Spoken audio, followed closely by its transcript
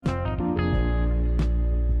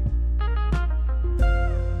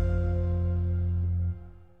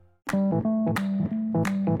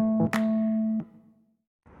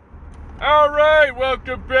Alright,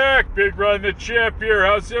 welcome back. Big Ron the Champ here.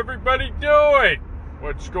 How's everybody doing?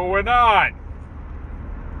 What's going on?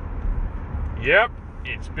 Yep,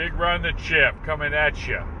 it's Big Ron the Champ coming at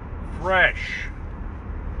you. Fresh.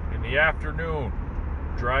 In the afternoon.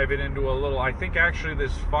 Driving into a little... I think actually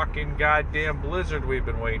this fucking goddamn blizzard we've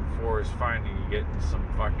been waiting for is finally getting some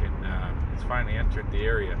fucking... it's finally entered the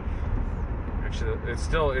area. Actually, it's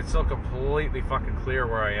still completely fucking clear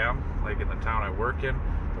where I am. Like in the town I work in.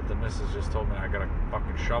 But the missus just told me I got a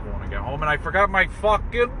fucking shovel when I get home, and I forgot my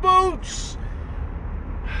fucking boots.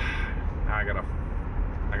 Now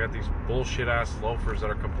I got these bullshit ass loafers that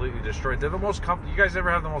are completely destroyed. They're the most you guys ever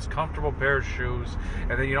have the most comfortable pair of shoes,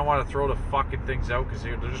 and then you don't want to throw the fucking things out because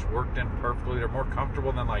they're just worked in perfectly. They're more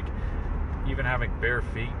comfortable than like even having bare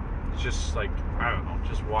feet. It's just like, I don't know,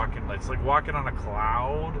 just walking. It's like walking on a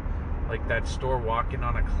cloud, like that store Walking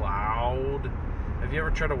on a Cloud. Have you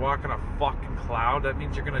ever tried to walk on a fucking cloud? That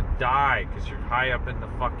means you're gonna die because you're high up in the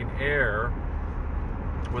fucking air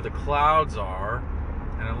where the clouds are,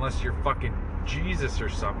 and unless you're fucking Jesus or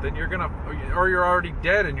something, you're already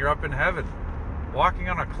dead and you're up in heaven. Walking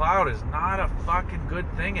on a cloud is not a fucking good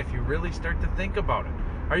thing if you really start to think about it.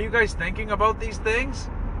 Are you guys thinking about these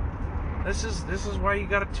things? This is why you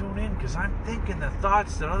gotta tune in, because I'm thinking the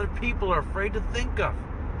thoughts that other people are afraid to think of.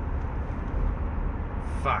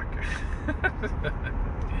 Fuck.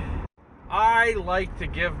 I like to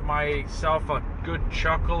give myself a good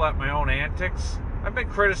chuckle at my own antics. I've been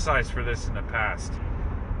criticized for this in the past.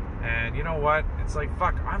 And you know what? It's like,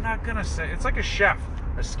 fuck, I'm not gonna say... It's like a chef,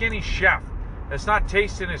 a skinny chef that's not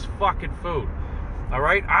tasting his fucking food.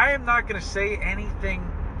 Alright? I am not gonna say anything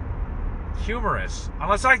humorous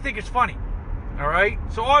unless I think it's funny. Alright?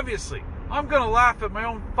 So obviously, I'm gonna laugh at my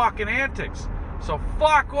own fucking antics. So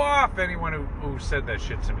fuck off, anyone who said that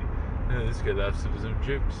shit to me. This guy laughs at his own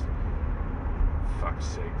jokes. Fuck's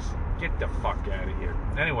sakes. Get the fuck out of here.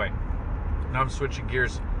 Anyway, now I'm switching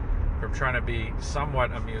gears from trying to be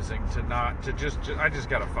somewhat amusing to just I just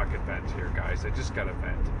gotta fucking vent here, guys. I just gotta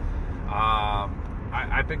vent.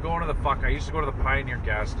 I've been going to I used to go to the Pioneer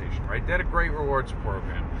gas station, right? They had a great rewards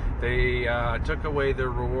program. They took away their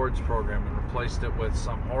rewards program and replaced it with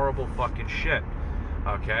some horrible fucking shit.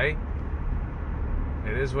 Okay?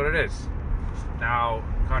 It is what it is. Now,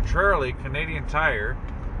 contrarily, Canadian Tire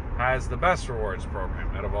has the best rewards program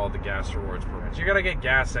out of all the gas rewards programs. You gotta get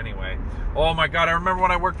gas anyway. Oh my god, I remember when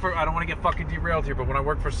I worked for... I don't want to get fucking derailed here, but when I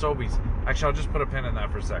worked for Sobeys... Actually, I'll just put a pin in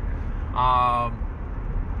that for a second.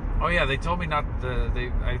 Oh yeah, they told me not...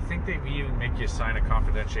 I think they even make you sign a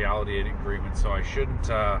confidentiality agreement, so I shouldn't...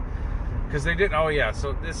 Because they did... Oh yeah,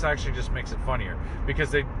 so this actually just makes it funnier. Because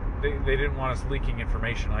they didn't want us leaking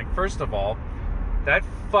information. Like, first of all... That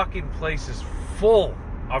fucking place is full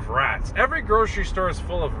of rats. Every grocery store is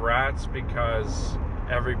full of rats because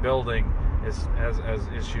every building has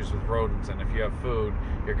issues with rodents, and if you have food,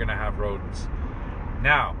 you're gonna have rodents.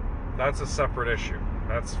 Now, that's a separate issue.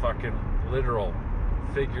 That's fucking literal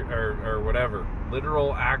figure or whatever.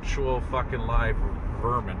 Literal, actual fucking live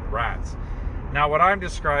vermin, rats. Now, what I'm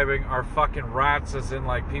describing are fucking rats, as in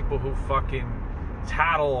like people who fucking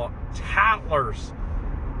tattlers,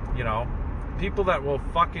 you know. People that will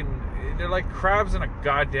fucking... They're like crabs in a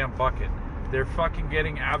goddamn bucket. They're fucking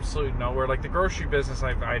getting absolutely nowhere. Like the grocery business,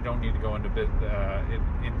 I don't need to go into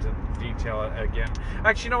detail again.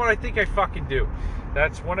 Actually, you know what? I think I fucking do.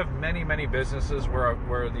 That's one of many, many businesses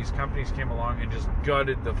where these companies came along and just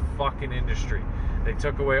gutted the fucking industry. They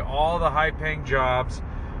took away all the high-paying jobs.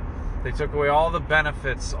 They took away all the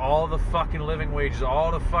benefits, all the fucking living wages, all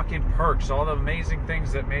the fucking perks, all the amazing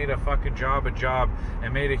things that made a fucking job a job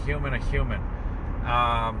and made a human,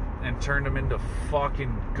 and turned them into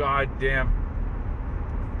fucking goddamn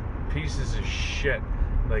pieces of shit.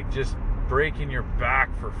 Like just breaking your back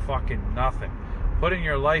for fucking nothing, putting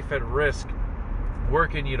your life at risk,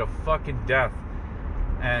 working you to fucking death,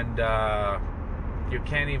 and you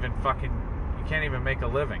can't even make a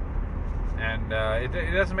living. And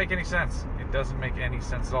it doesn't make any sense. It doesn't make any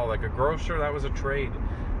sense at all. Like a grocer, that was a trade.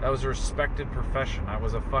 That was a respected profession. That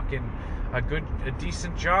was a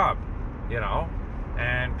decent job, you know.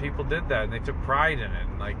 And people did that, and they took pride in it.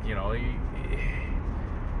 And like, you know,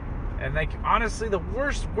 and like honestly, the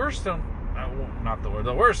worst not the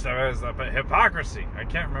worst of it is the hypocrisy. I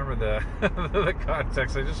can't remember the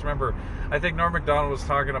context. I just remember, I think Norm Macdonald was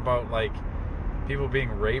talking about like people being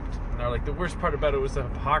raped, and they're like, the worst part about it was the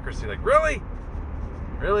hypocrisy. Like, really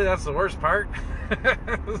that's the worst part?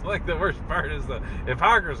 It's like the worst part is the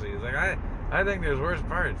hypocrisy. It's like, I think there's worse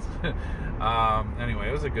parts. Anyway,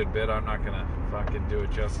 it was a good bit. I'm not gonna fucking do it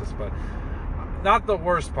justice, but not the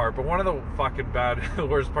worst part, but one of the fucking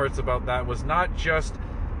worst parts about that was not just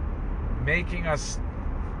making us,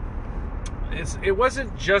 it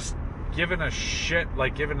wasn't just giving us shit,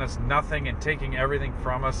 like giving us nothing and taking everything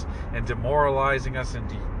from us and demoralizing us and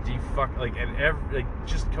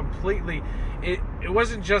just completely, it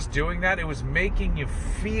wasn't just doing that, it was making you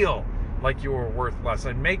feel like you were worth less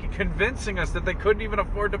and convincing us that they couldn't even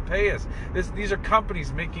afford to pay us. These are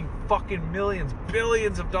companies making fucking millions,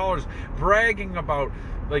 billions of dollars, bragging about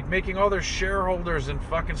like making all their shareholders and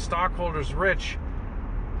fucking stockholders rich,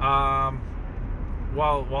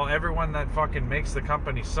 while everyone that fucking makes the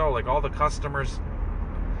company like all the customers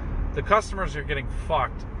are getting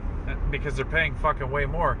fucked because they're paying fucking way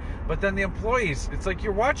more. But then the employees, it's like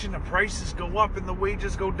you're watching the prices go up and the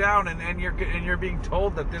wages go down, and you're being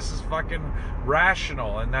told that this is fucking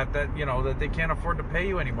rational and that you know that they can't afford to pay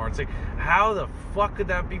you anymore. It's like, how the fuck could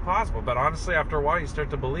that be possible? But honestly, after a while, you start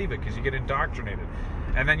to believe it because you get indoctrinated.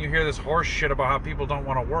 And then you hear this horse shit about how people don't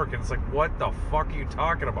want to work, and it's like, what the fuck are you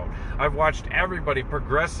talking about? I've watched everybody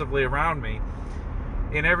progressively around me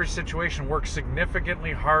in every situation work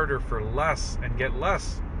significantly harder for less and get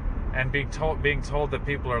less, and being told that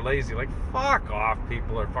people are lazy. Like, fuck off,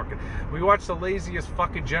 people are fucking... We watched the laziest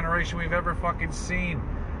fucking generation we've ever fucking seen,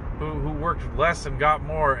 who worked less and got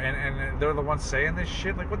more, and they're the ones saying this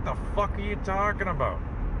shit. Like, what the fuck are you talking about?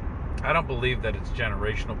 I don't believe that it's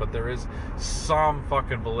generational, but there is some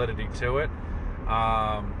fucking validity to it.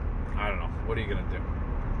 I don't know. What are you gonna do?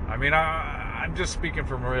 I mean, I'm just speaking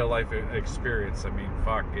from real life experience. I mean,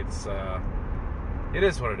 fuck, it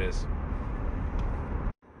is what it is.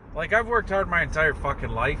 Like, I've worked hard my entire fucking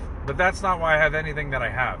life, but that's not why I have anything that I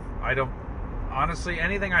have. I don't, honestly,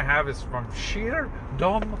 anything I have is from sheer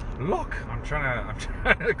dumb luck. I'm trying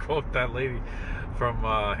to quote that lady from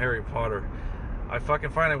Harry Potter. I fucking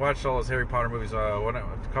finally watched all those Harry Potter movies.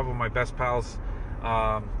 A couple of my best pals,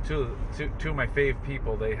 two of my fave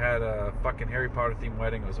people, they had a fucking Harry Potter themed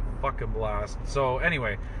wedding. It was a fucking blast. So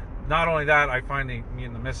anyway, not only that, me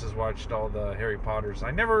and the missus watched all the Harry Potters.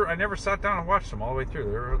 I never sat down and watched them all the way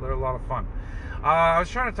through. They're a lot of fun. I was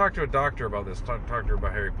trying to talk to a doctor about this. Talk to her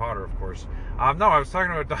about Harry Potter, of course. No, I was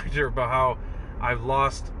talking to a doctor about how I've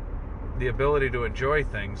lost the ability to enjoy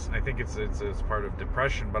things. I think it's part of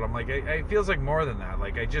depression, but I'm like, it feels like more than that.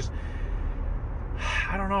 Like, I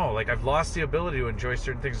don't know, like, I've lost the ability to enjoy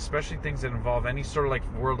certain things, especially things that involve any sort of like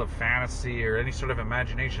world of fantasy or any sort of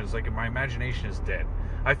imagination. It's like my imagination is dead.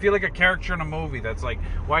 I feel like a character in a movie that's like,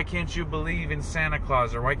 why can't you believe in Santa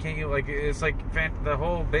Claus, or why can't you, like, it's like the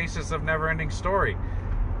whole basis of Never Ending Story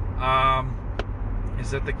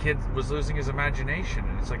is that the kid was losing his imagination,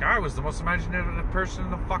 and it's like, I was the most imaginative person in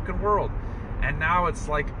the fucking world, and now it's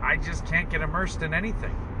like I just can't get immersed in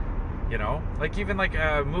anything, you know? Like, even like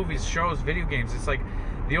movies, shows, video games, it's like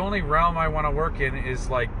the only realm I want to work in is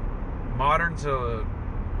like modern to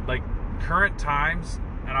like current times,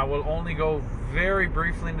 and I will only go very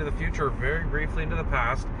briefly into the future, very briefly into the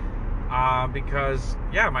past, because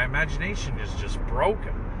yeah, my imagination is just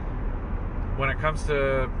broken when it comes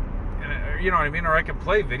to, you know what I mean? Or I can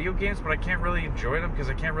play video games, but I can't really enjoy them because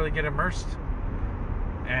I can't really get immersed.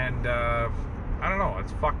 And I don't know,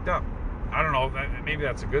 it's fucked up. I don't know, maybe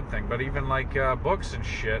that's a good thing, but even like books and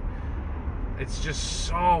shit, it's just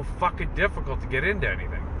so fucking difficult to get into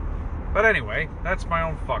anything. But anyway, that's my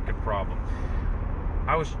own fucking problem.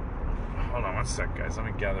 Hold on one sec, guys, let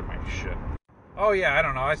me gather my shit. Oh yeah, I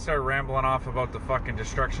don't know, I started rambling off about the fucking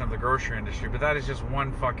destruction of the grocery industry, but that is just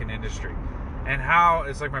one fucking industry. And how,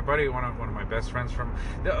 it's like my buddy, one of my best friends from,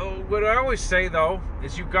 what I always say though,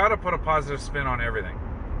 is you gotta put a positive spin on everything.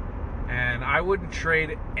 And I wouldn't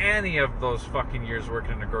trade any of those fucking years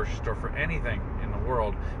working in a grocery store for anything in the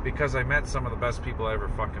world, because I met some of the best people I ever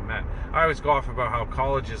fucking met. I always go off about how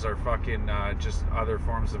colleges are fucking just other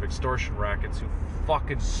forms of extortion rackets who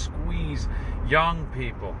fucking squeeze young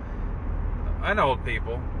people and old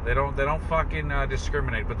people. They don't fucking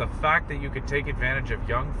discriminate. But the fact that you could take advantage of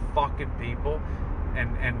young fucking people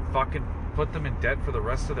and fucking put them in debt for the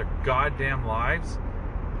rest of their goddamn lives,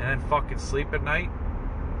 and then fucking sleep at night.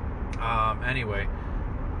 Anyway,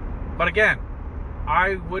 but again,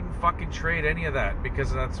 I wouldn't fucking trade any of that,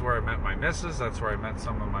 because that's where I met my missus, that's where I met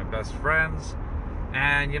some of my best friends.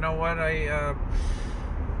 And you know what,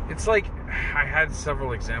 it's like, I had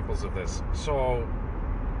several examples of this. So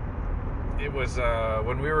it was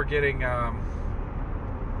when we were getting hold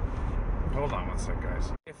on one sec,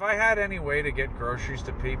 guys. If I had any way to get groceries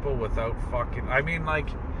to people without fucking, I mean, like,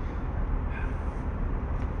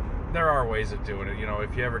 there are ways of doing it, you know,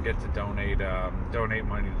 if you ever get to donate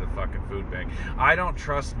money to the fucking food bank. I don't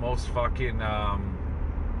trust most fucking, I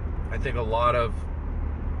think a lot of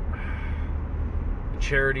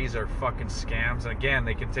charities are fucking scams, and again,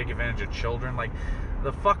 they can take advantage of children. Like,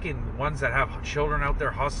 the fucking ones that have children out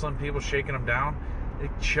there hustling people, shaking them down.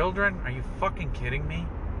 Like, children? Are you fucking kidding me?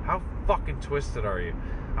 How fucking twisted are you?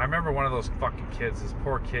 I remember one of those fucking kids, this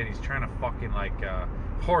poor kid, he's trying to fucking, like,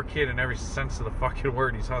 poor kid in every sense of the fucking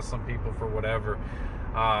word. He's hustling people for whatever.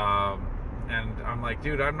 And I'm like,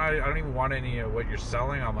 dude, I don't even want any of what you're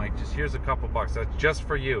selling. I'm like, just here's a couple bucks. That's just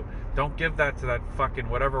for you. Don't give that to that fucking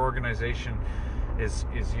whatever organization is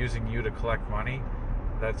using you to collect money.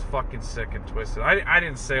 That's fucking sick and twisted. I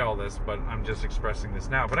didn't say all this, but I'm just expressing this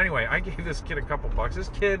now. But anyway, I gave this kid a couple bucks. This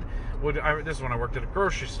kid this is when I worked at a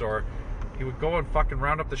grocery store. He would go and fucking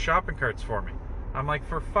round up the shopping carts for me. I'm like,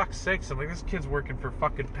 for fuck's sakes. I'm like, this kid's working for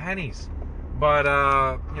fucking pennies. But,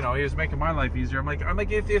 you know, he was making my life easier. I'm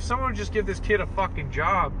like, if someone would just give this kid a fucking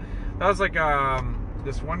job. That was like,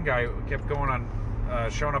 this one guy who kept going on,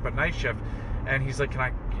 showing up at night shift. And he's like,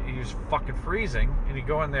 he was fucking freezing. And he'd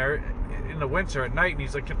go in there in the winter at night. And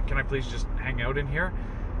he's like, can I please just hang out in here?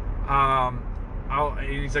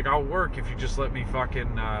 He's like, I'll work if you just let me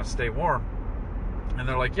fucking stay warm. And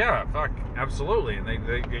they're like, yeah, fuck, absolutely. And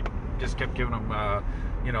they just kept giving him,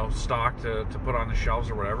 you know, stock to put on the shelves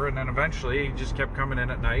or whatever. And then eventually he just kept coming in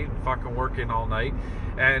at night and fucking working all night.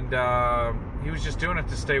 And he was just doing it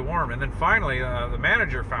to stay warm. And then finally the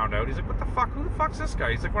manager found out. He's like, what the fuck? Who the fuck's this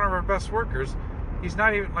guy? He's like one of our best workers. He's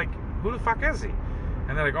not even, like, who the fuck is he?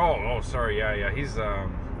 And they're like, oh, sorry, yeah. He's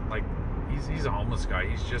like, he's a homeless guy.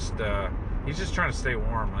 He's just trying to stay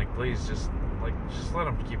warm. Like, please, just let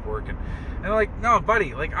him keep working. And they're like, no,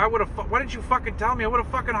 buddy, like, why didn't you fucking tell me? I would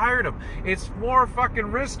have fucking hired him. It's more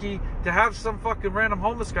fucking risky to have some fucking random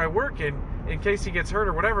homeless guy working in case he gets hurt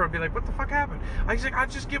or whatever. I'd be like, what the fuck happened? I was like, I'll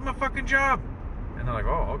just give him a fucking job. And they're like,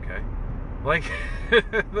 oh, okay. Like,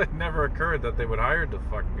 that never occurred that they would hire the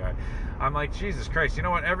fucking guy. I'm like, Jesus Christ, you know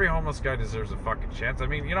what? Every homeless guy deserves a fucking chance. I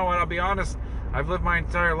mean, you know what? I'll be honest. I've lived my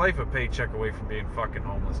entire life a paycheck away from being fucking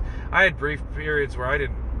homeless. I had brief periods where I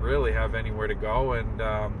didn't really have anywhere to go, and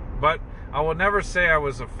but I will never say I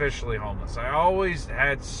was officially homeless. I always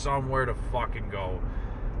had somewhere to fucking go.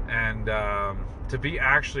 And to be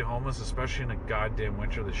actually homeless, especially in a goddamn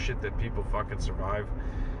winter, the shit that people fucking survive,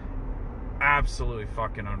 absolutely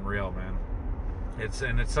fucking unreal, man. It's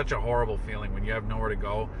such a horrible feeling when you have nowhere to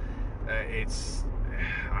go. I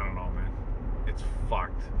don't know, man. It's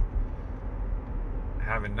fucked.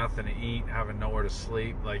 Having nothing to eat, having nowhere to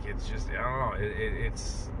sleep, like, it's just, I don't know.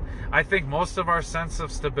 It's. I think most of our sense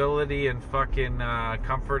of stability and fucking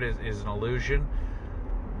comfort is an illusion.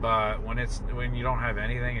 But when you don't have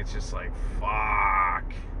anything, it's just like,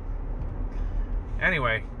 fuck.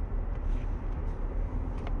 Anyway.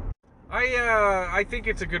 I think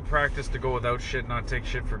it's a good practice to go without shit, not take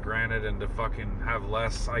shit for granted, and to fucking have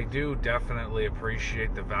less. I do definitely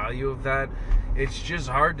appreciate the value of that. It's just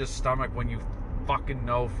hard to stomach when you fucking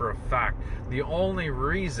know for a fact. The only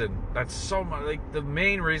reason that's so much, like, the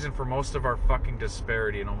main reason for most of our fucking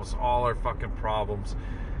disparity and almost all our fucking problems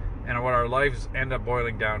and what our lives end up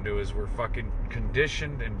boiling down to is we're fucking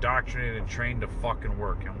conditioned, indoctrinated, and trained to fucking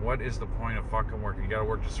work. And what is the point of fucking working? You gotta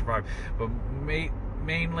work to survive. But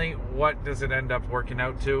mainly, what does it end up working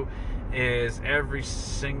out to is every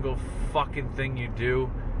single fucking thing you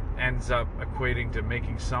do ends up equating to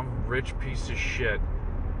making some rich piece of shit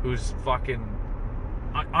who's fucking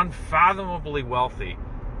unfathomably wealthy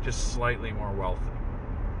just slightly more wealthy.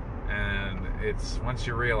 And it's, once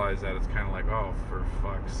you realize that, it's kind of like, oh, for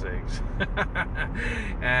fuck's sakes.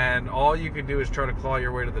 And all you can do is try to claw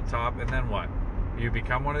your way to the top, and then what? You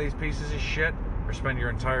become one of these pieces of shit, or spend your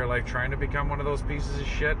entire life trying to become one of those pieces of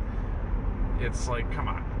shit? It's like, come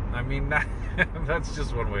on. I mean, that's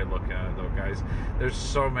just one way to look at it, though, guys. There's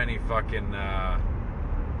so many fucking,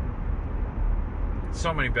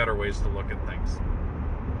 so many better ways to look at things.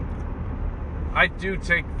 I do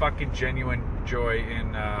take fucking genuine joy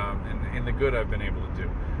in the good I've been able to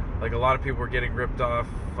do. Like, a lot of people are getting ripped off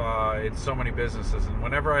in so many businesses, and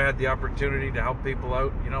whenever I had the opportunity to help people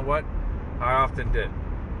out, you know what? I often did.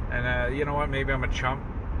 And you know what? Maybe I'm a chump,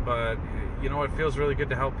 but you know, it feels really good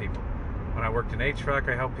to help people. When I worked in HVAC,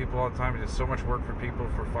 I helped people all the time. I did so much work for people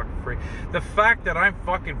for fucking free. The fact that I'm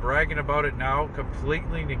fucking bragging about it now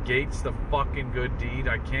completely negates the fucking good deed.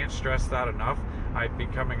 I can't stress that enough. I'm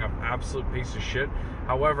becoming an absolute piece of shit.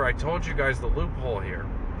 However, I told you guys the loophole here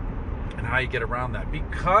and how you get around that.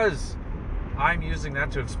 Because I'm using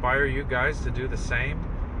that to inspire you guys to do the same.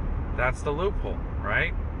 That's the loophole,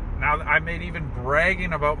 right? Now, I made even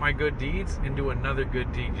bragging about my good deeds into another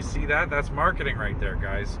good deed. You see that? That's marketing right there,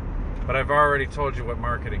 guys. But I've already told you what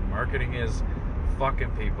marketing is.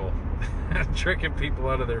 Fucking people. Tricking people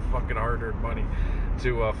out of their fucking hard-earned money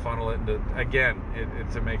to funnel it into, again,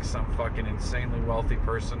 to make some fucking insanely wealthy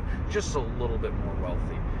person just a little bit more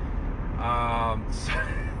wealthy.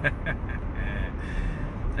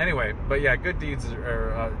 Anyway, but yeah, good deeds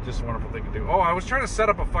are just a wonderful thing to do. Oh, I was trying to set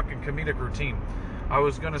up a fucking comedic routine. I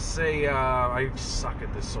was gonna say, I suck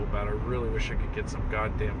at this so bad. I really wish I could get some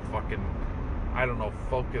goddamn fucking, I don't know,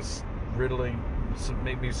 focus, Ritalin,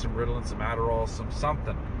 maybe some Ritalin, some Adderall,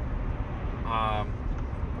 something.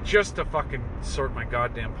 Just to fucking sort my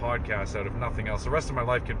goddamn podcast out, if nothing else. The rest of my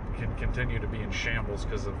life can continue to be in shambles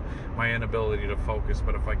because of my inability to focus.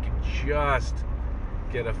 But if I can just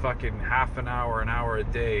get a fucking half an hour a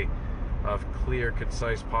day of clear,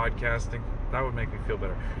 concise podcasting, that would make me feel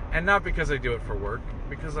better. And not because I do it for work,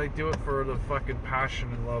 because I do it for the fucking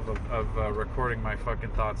passion and love of recording my fucking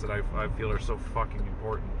thoughts that I feel are so fucking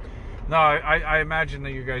important. No, I imagine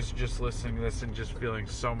that you guys are just listening to this and just feeling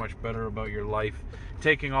so much better about your life,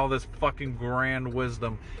 taking all this fucking grand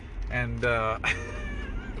wisdom and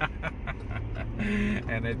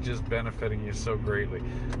and it just benefiting you so greatly.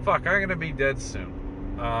 Fuck, I'm gonna be dead soon.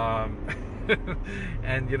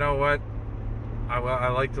 And you know what? I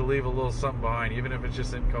like to leave a little something behind, even if it's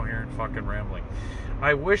just incoherent fucking rambling.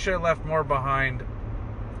 I wish I left more behind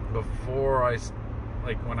before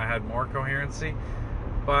when I had more coherency.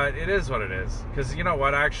 But it is what it is. Because you know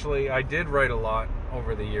what? Actually, I did write a lot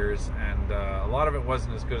over the years, and a lot of it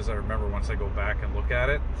wasn't as good as I remember once I go back and look at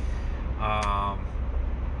it. I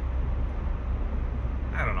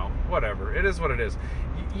don't know. Whatever. It is what it is.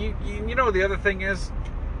 You know, the other thing is,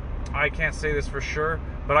 I can't say this for sure,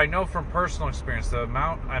 but I know from personal experience the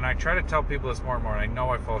amount, and I try to tell people this more and more, and I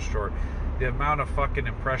know I fall short, the amount of fucking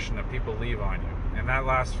impression that people leave on you. And that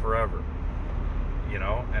lasts forever. You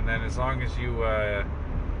know? And then as long as you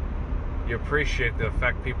appreciate the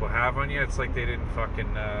effect people have on you, it's like they didn't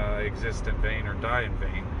fucking exist in vain or die in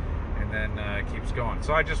vain. And then it keeps going.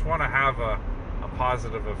 So I just want to have a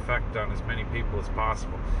positive effect on as many people as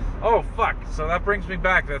possible. Oh, fuck. So that brings me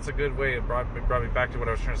back. That's a good way. It brought me back to what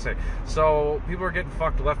I was trying to say. So people are getting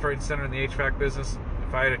fucked left, right, and center in the HVAC business.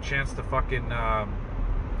 If I had a chance to fucking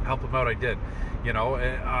help them out, I did. You know,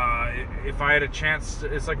 if I had a chance,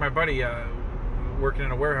 it's like my buddy working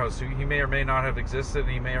in a warehouse. He may or may not have existed,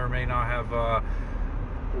 and he may or may not have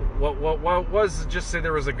what was, just say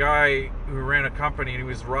there was a guy who ran a company and he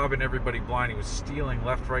was robbing everybody blind. He was stealing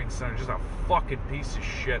left, right, and center. Just a fucking piece of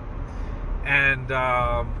shit. And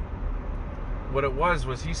what it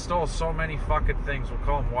was he stole so many fucking things. We'll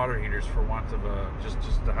call them water heaters for want of just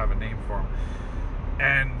to have a name for them.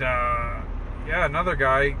 And yeah, another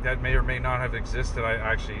guy that may or may not have existed.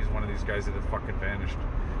 He's one of these guys that have fucking vanished.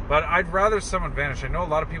 But I'd rather someone vanish. I know a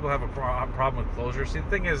lot of people have a problem with closure. See, the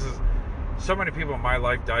thing is so many people in my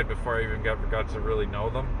life died before I even got to really know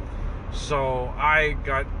them. So I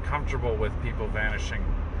got comfortable with people vanishing.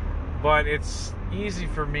 But it's easy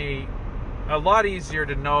for me, a lot easier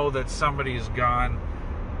to know that somebody is gone,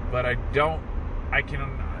 but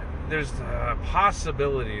there's a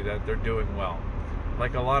possibility that they're doing well.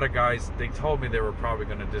 Like a lot of guys, they told me they were probably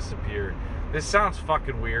going to disappear. This sounds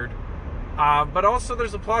fucking weird. But also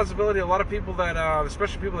there's a plausibility, a lot of people that,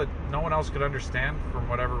 especially people that no one else could understand from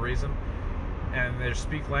whatever reason, and they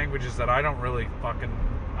speak languages that I don't really fucking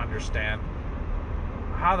understand.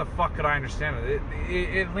 How the fuck could I understand it?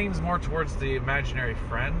 It leans more towards the imaginary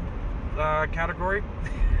friend category.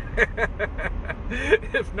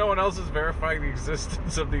 If no one else is verifying the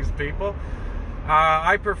existence of these people,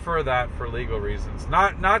 I prefer that for legal reasons.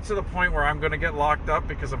 Not to the point where I'm going to get locked up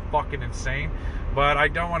because I'm fucking insane, but I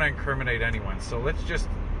don't want to incriminate anyone. So let's just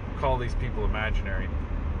call these people imaginary.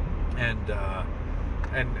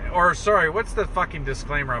 What's the fucking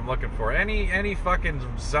disclaimer I'm looking for? Any fucking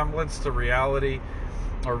semblance to reality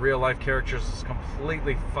or real life characters is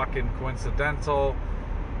completely fucking coincidental.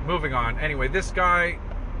 Moving on. Anyway, this guy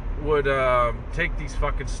would take these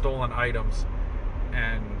fucking stolen items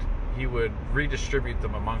and he would redistribute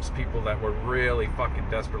them amongst people that were really fucking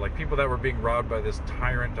desperate, like people that were being robbed by this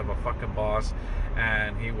tyrant of a fucking boss.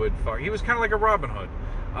 And he was kind of like a Robin Hood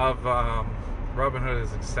Robin Hood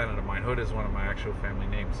is an extended of mine. Hood is one of my actual family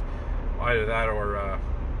names. Either that or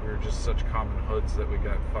we were just such common hoods that we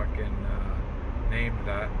got fucking named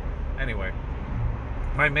that. Anyway,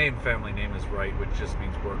 my main family name is Wright, which just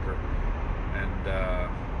means worker. And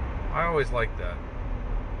I always liked that.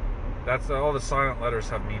 That's all the silent letters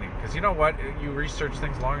have meaning. Because you know what? You research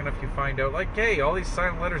things long enough, you find out, like, hey, all these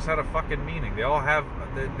silent letters had a fucking meaning. They all have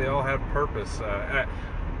purpose.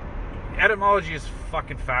 Etymology is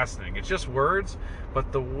fucking fascinating. It's just words,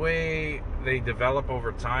 but the way they develop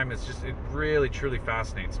over time, it really truly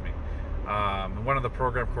fascinates me. One of the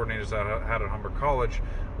program coordinators that I had at Humber College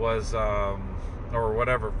was, or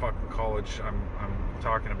whatever fucking college I'm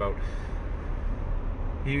talking about.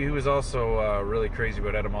 He was also really crazy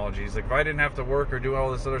about etymology. He's like, if I didn't have to work or do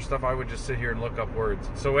all this other stuff, I would just sit here and look up words.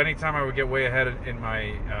 So anytime I would get way ahead in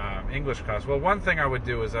my English class, well, one thing I would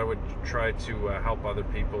do is I would try to help other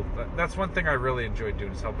people. That's one thing I really enjoyed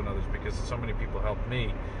doing, is helping others, because so many people helped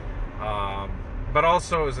me. But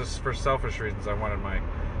also, it was for selfish reasons. I wanted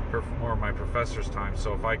more of my professor's time.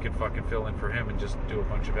 So if I could fucking fill in for him and just do a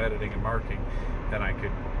bunch of editing and marking, then I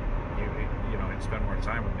could, he'd spend more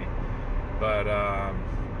time with me. But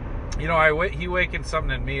he awakened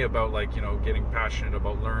something in me about, like, getting passionate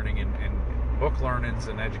about learning and book learnings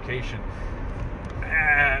and education,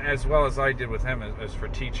 as well as I did with him as for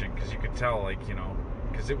teaching, because you could tell, like,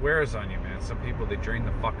 because it wears on you, man. Some people, they drain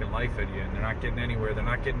the fucking life out of you, and they're not getting anywhere. They're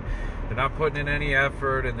not putting in any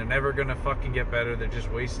effort, and they're never gonna fucking get better. They're just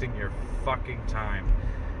wasting your fucking time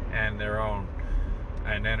and their own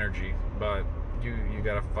and energy. But you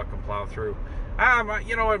gotta fucking plow through.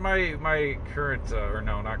 You know what, my current, or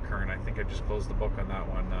no, not current, I think I just closed the book on that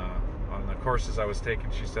one, on the courses I was taking.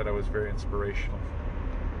 She said I was very inspirational,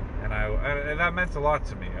 and that meant a lot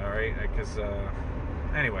to me, alright, because,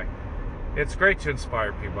 anyway, it's great to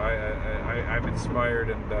inspire people. I'm inspired,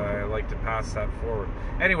 and I like to pass that forward.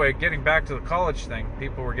 Anyway, getting back to the college thing,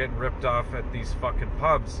 people were getting ripped off at these fucking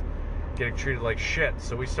pubs, getting treated like shit,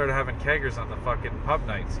 so we started having keggers on the fucking pub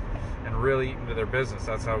nights, and really eating to their business.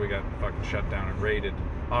 That's how we got fucking shut down and raided,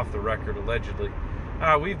 off the record, allegedly.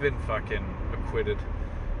 We've been fucking acquitted.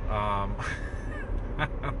 That's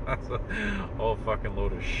a whole fucking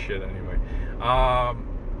load of shit anyway.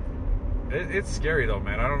 It's scary though,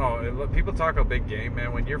 man. I don't know. People talk a big game,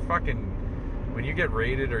 man. When you get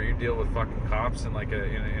raided or you deal with fucking cops in like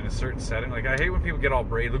in a certain setting, like I hate when people get all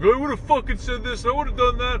brave, like I would have fucking said this, I would have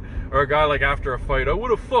done that, or a guy like after a fight, I would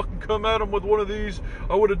have fucking come at him with one of these,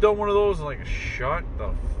 I would have done one of those, and like, shut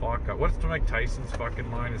the fuck up. What's Mike Tyson's fucking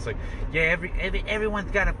line? It's like, yeah,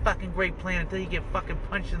 everyone's got a fucking great plan until you get fucking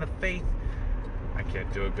punched in the face. I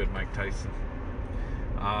can't do a good Mike Tyson.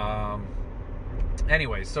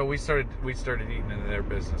 Anyway, so we started eating into their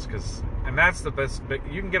business, and that's the best.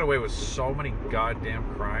 You can get away with so many goddamn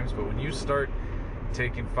crimes, but when you start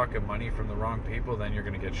taking fucking money from the wrong people, then you're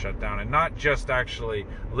going to get shut down, and not just actually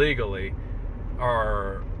legally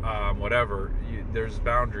or whatever. There's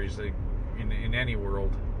boundaries in any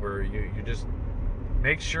world where you just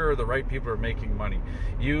make sure the right people are making money.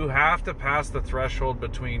 You have to pass the threshold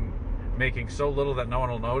between making so little that no one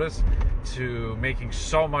will notice to making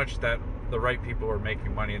so much that the right people are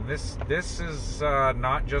making money. And this is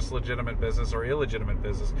not just legitimate business or illegitimate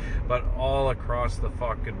business, but all across the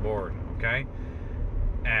fucking board, okay?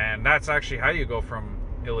 And that's actually how you go from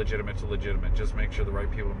illegitimate to legitimate. Just make sure the right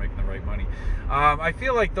people are making the right money. I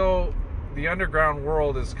feel like, though, the underground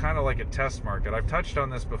world is kind of like a test market. I've touched on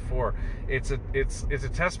this before. It's a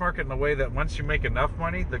test market in the way that once you make enough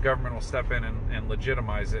money, the government will step in and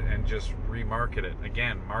legitimize it and just remarket it.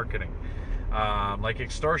 Again, marketing. Like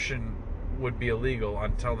extortion would be illegal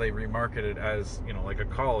until they remarket it as, like a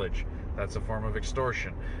college. That's a form of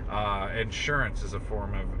extortion. Insurance is a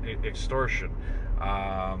form of extortion.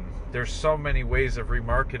 There's so many ways of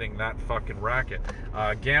remarketing that fucking racket.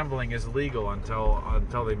 Gambling is legal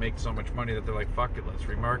until they make so much money that they're like, fuck it, let's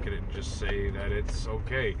remarket it and just say that it's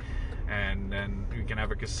okay. And then we can have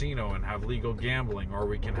a casino and have legal gambling, or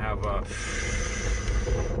we can have a...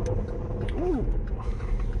 Ooh.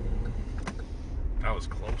 That was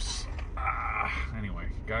close. Anyway,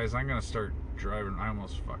 guys, I'm gonna start driving. I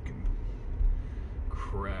almost fucking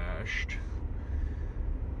crashed.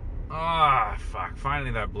 Fuck.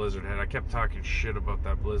 Finally that blizzard hit. I kept talking shit about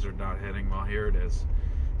that blizzard not hitting. Well, here it is.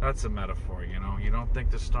 That's a metaphor, You don't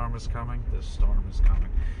think the storm is coming? The storm is coming.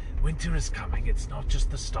 Winter is coming. It's not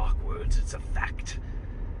just the stock words, it's a fact.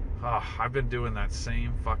 I've been doing that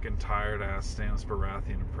same fucking tired-ass Stannis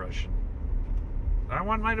Baratheon impression. That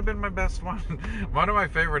one might have been my best one. One of my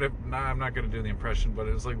favorite, I'm not going to do the impression, but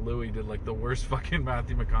it was like Louis did like the worst fucking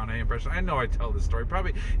Matthew McConaughey impression. I know I tell this story.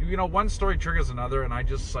 Probably, one story triggers another, and I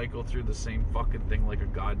just cycle through the same fucking thing like a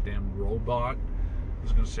goddamn robot. I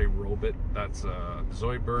was going to say robot. That's a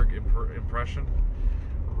Zoidberg impression.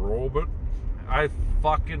 Robot. I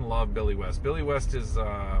fucking love Billy West. Billy West is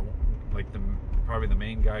like probably the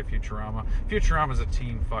main guy, Futurama. Futurama's a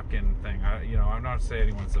teen fucking thing. I'm not saying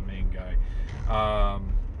anyone's the main guy.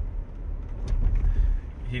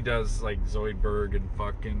 He does like Zoidberg and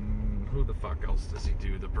fucking, who the fuck else does he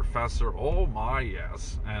do? The Professor. Oh my,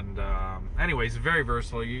 yes. And anyways, very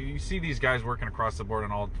versatile. You see these guys working across the board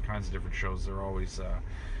on all kinds of different shows. They're always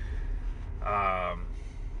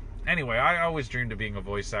anyway, I always dreamed of being a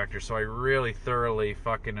voice actor, so I really thoroughly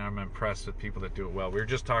fucking am impressed with people that do it well. We were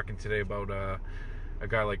just talking today about a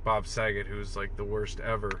guy like Bob Saget, who's like the worst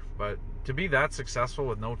ever. But to be that successful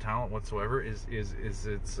with no talent whatsoever is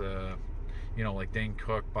it's you know, like Dane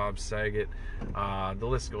Cook, Bob Saget, the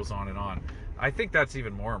list goes on and on. I think that's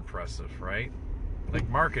even more impressive, right? Like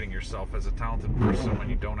marketing yourself as a talented person when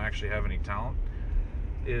you don't actually have any talent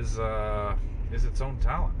is its own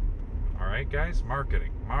talent. All right, guys,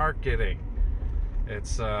 marketing.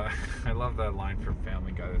 It's I love that line from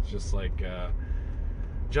Family Guy. It's just like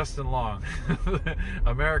Justin Long.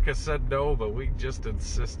 America said no, but we just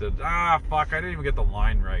insisted. Fuck, I didn't even get the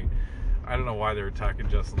line right. I don't know why they were attacking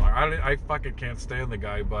Justin Long. I fucking can't stand the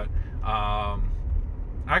guy, but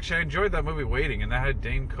actually I enjoyed that movie Waiting, and that had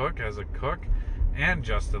Dane Cook as a cook and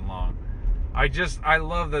Justin Long. I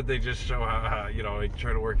love that they just show how, you know, they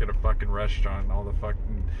try to work at a fucking restaurant and all the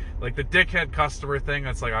fucking, like the dickhead customer thing.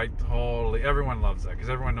 That's like, everyone loves that because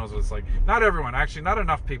everyone knows what it's like. Not everyone, actually, not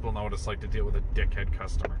enough people know what it's like to deal with a dickhead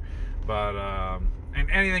customer. But,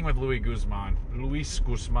 and anything with Luis Guzman,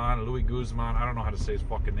 I don't know how to say his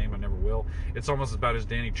fucking name, I never will. It's almost as bad as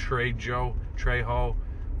Danny Trejo.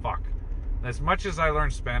 Fuck. As much as I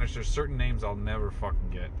learned Spanish, there's certain names I'll never fucking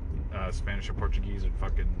get. Spanish or Portuguese or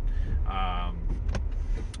fucking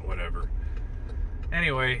whatever.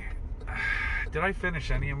 Anyway, did I finish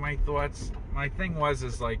any of my thoughts? My thing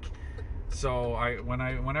is like, so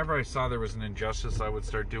whenever I saw there was an injustice, I would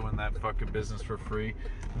start doing that fucking business for free.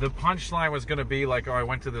 The punchline was gonna be like, oh, I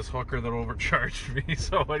went to this hooker that overcharged me.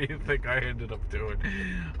 So what do you think I ended up doing?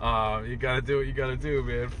 You gotta do what you gotta do,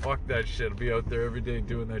 man. Fuck that shit. I'll be out there every day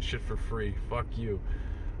doing that shit for free. Fuck you.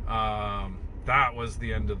 That was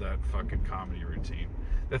the end of that fucking comedy routine.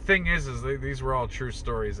 The thing is these were all true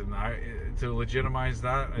stories, and to legitimize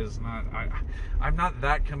that is not. I'm not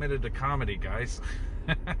that committed to comedy, guys.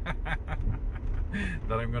 That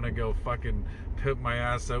I'm gonna go fucking pimp my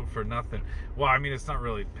ass out for nothing. Well, I mean, it's not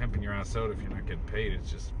really pimping your ass out if you're not getting paid.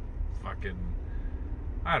 It's just fucking,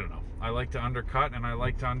 I don't know. I like to undercut and I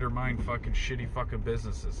like to undermine fucking shitty fucking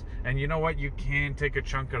businesses. And you know what? You can take a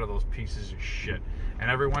chunk out of those pieces of shit. And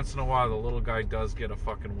every once in a while, the little guy does get a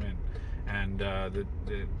fucking win. And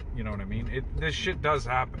you know what I mean? This shit does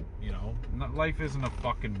happen. You know, life isn't a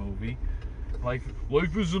fucking movie.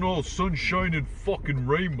 Life isn't all sunshine and fucking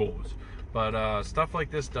rainbows. But stuff like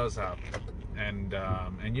this does happen.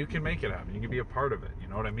 And you can make it happen. You can be a part of it. You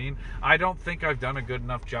know what I mean? I don't think I've done a good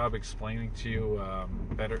enough job explaining to you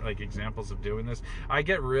better, like, examples of doing this. I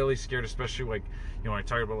get really scared, especially like, you know, when I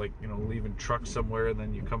talk about, like, you know, leaving trucks somewhere and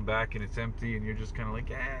then you come back and it's empty and you're just kind of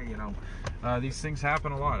like, you know, these things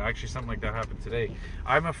happen a lot. Actually, something like that happened today.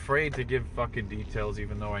 I'm afraid to give fucking details,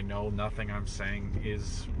 even though I know nothing I'm saying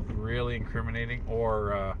is really incriminating,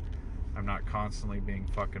 or I'm not constantly being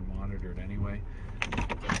fucking monitored anyway.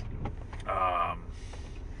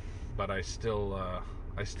 But I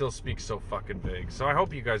still speak so fucking big. So I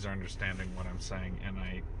hope you guys are understanding what I'm saying. And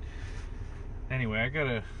anyway, I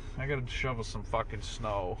gotta shovel some fucking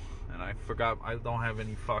snow, and I forgot I don't have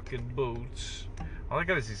any fucking boots. All I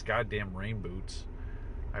got is these goddamn rain boots.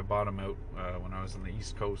 I bought them out when I was on the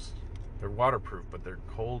East Coast. They're waterproof, but they're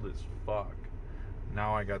cold as fuck.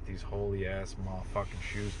 Now I got these holy ass motherfucking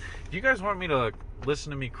shoes. Do you guys want me to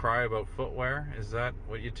listen to me cry about footwear? Is that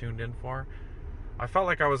what you tuned in for? I felt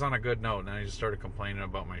like I was on a good note, and I just started complaining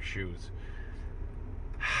about my shoes.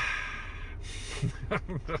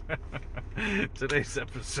 Today's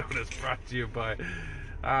episode is brought to you by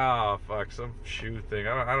some shoe thing.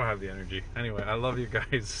 I don't have the energy. Anyway, I love you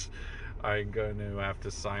guys. I'm going to have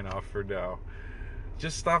to sign off for now.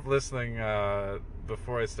 Just stop listening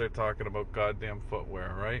before I start talking about goddamn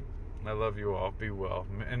footwear, right? I love you all. Be well.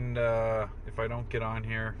 And if I don't get on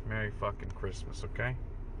here, Merry fucking Christmas, okay?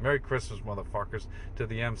 Merry Christmas, motherfuckers, to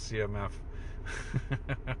the MCMF.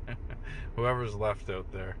 Whoever's left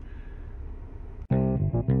out there.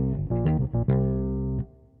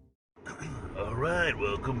 Alright,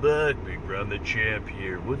 welcome back. Big Ron the Champ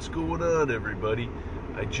here. What's going on, everybody?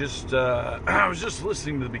 I was just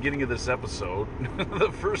listening to the beginning of this episode.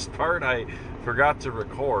 The first part I forgot to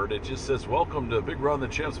record. It just says, welcome to Big Ron the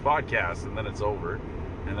Champ's podcast, and then it's over.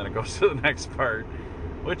 And then it goes to the next part,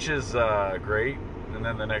 which is great. And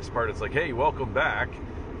then the next part, it's like, hey, welcome back.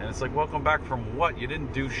 And it's like, welcome back from what? You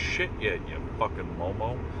didn't do shit yet, you fucking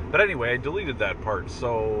momo. But anyway, I deleted that part,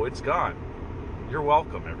 so it's gone. You're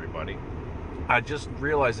welcome, everybody. I just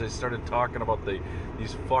realized I started talking about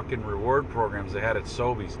these fucking reward programs they had at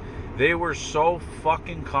Sobeys. They were so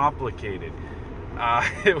fucking complicated.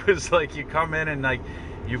 It was like you come in and like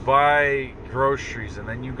you buy groceries and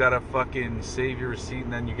then you gotta fucking save your receipt,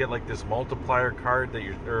 and then you get like this multiplier card that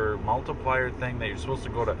or multiplier thing that you're supposed to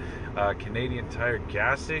go to Canadian Tire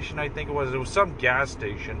gas station, I think it was some gas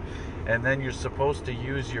station, and then you're supposed to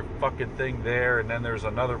use your fucking thing there, and then there's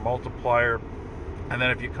another multiplier, and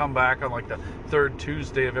then if you come back on like the third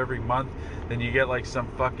Tuesday of every month, then you get like some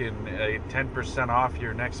fucking 10% off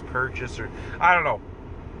your next purchase, or I don't know.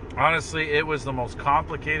 Honestly, it was the most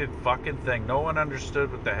complicated fucking thing. No one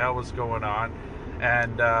understood what the hell was going on.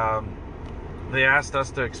 And they asked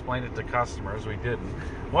us to explain it to customers. We didn't.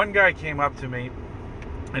 One guy came up to me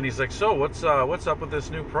and he's like, so what's up with this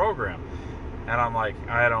new program? And I'm like,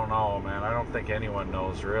 I don't know, man. I don't think anyone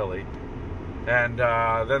knows really. And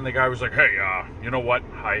then the guy was like, hey, you know what?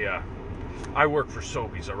 I work for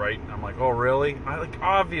Sobeys, all right? And I'm like, oh, really?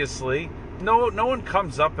 Obviously. No one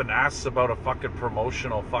comes up and asks about a fucking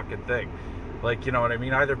promotional fucking thing. Like, you know what I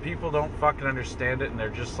mean? Either people don't fucking understand it and they're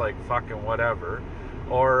just like fucking whatever,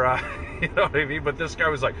 or you know what I mean? But this guy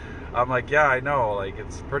was like, I'm like, yeah, I know, like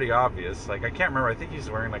it's pretty obvious. Like I can't remember. I think he's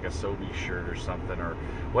wearing like a Sobeys shirt or something or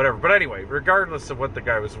whatever. But anyway, regardless of what the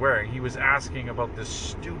guy was wearing, he was asking about this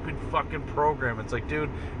stupid fucking program. It's like, dude,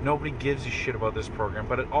 nobody gives a shit about this program.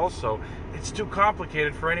 But it's too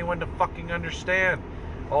complicated for anyone to fucking understand.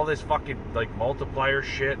 All this fucking like multiplier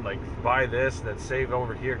shit, and like buy this and then save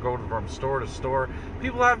over here, go from store to store.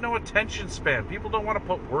 People have no attention span. People don't want to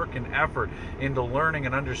put work and effort into learning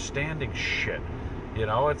and understanding shit. You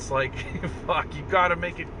know, it's like, fuck, you gotta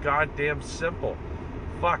make it goddamn simple.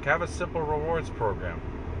 Fuck, have a simple rewards program.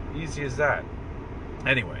 Easy as that.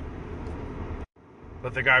 Anyway.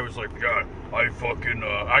 But the guy was like, yeah,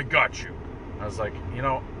 I got you. I was like, you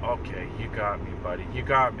know, okay, you got me, buddy. You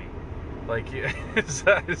got me. Like, is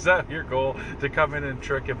that your goal, to come in and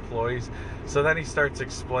trick employees? So then he starts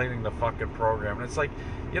explaining the fucking program, and it's like,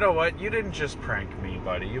 you know what? You didn't just prank me,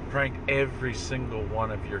 buddy. You pranked every single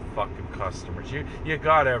one of your fucking customers. You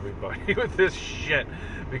got everybody with this shit,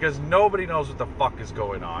 because nobody knows what the fuck is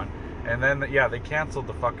going on. And then, yeah, they canceled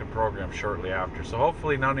the fucking program shortly after. So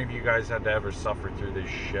hopefully none of you guys had to ever suffer through this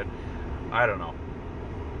shit. I don't know.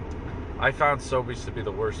 I found Sobeys to be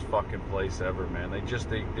the worst fucking place ever, man. They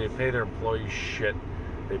pay their employees shit.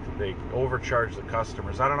 They overcharge the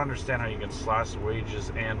customers. I don't understand how you can slash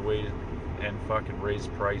wages and fucking raise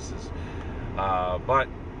prices. But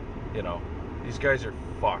you know, these guys are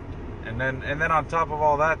fucked. And then on top of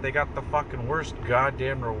all that, they got the fucking worst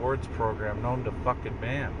goddamn rewards program known to fucking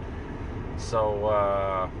man.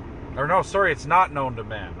 So or no, sorry, it's not known to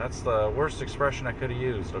man. That's the worst expression I could have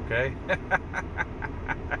used, okay?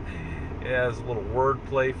 Yeah, there's a little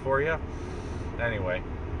wordplay for you. Anyway,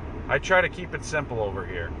 I try to keep it simple over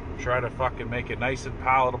here. Try to fucking make it nice and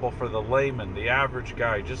palatable for the layman, the average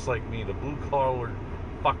guy, just like me, the blue-collar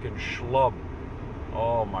fucking schlub.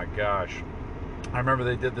 Oh my gosh. I remember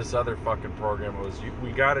they did this other fucking program. It was,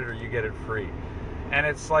 we got it or you get it free. And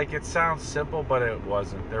it's like, it sounds simple, but it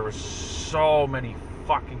wasn't. There were so many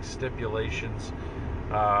fucking stipulations.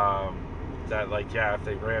 That like, yeah, if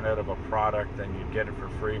they ran out of a product, then you'd get it for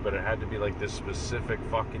free, but it had to be like this specific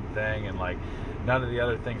fucking thing, and like none of the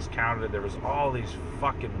other things counted. There was all these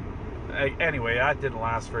fucking, anyway, that didn't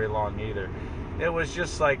last very long either. It was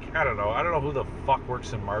just like, I don't know who the fuck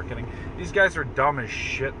works in marketing. These guys are dumb as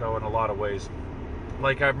shit though in a lot of ways.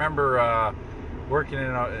 Like I remember working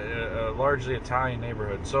in a largely Italian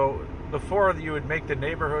neighborhood. So before, you would make the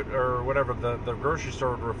neighborhood or whatever, the grocery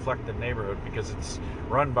store would reflect the neighborhood because it's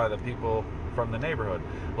run by the people from the neighborhood.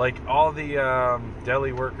 Like all the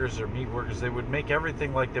deli workers or meat workers, they would make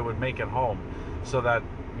everything like they would make at home, so that,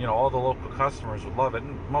 you know, all the local customers would love it,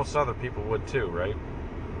 and most other people would too, right?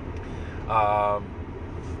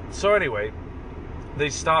 So anyway, they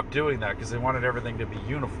stopped doing that because they wanted everything to be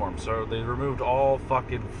uniform. So they removed all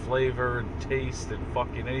fucking flavor and taste and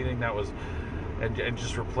fucking anything that was, and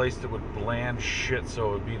just replaced it with bland shit so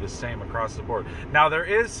it would be the same across the board. Now, there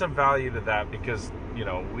is some value to that because, you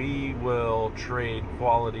know, we will trade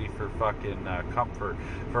quality for fucking comfort.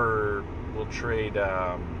 We'll trade,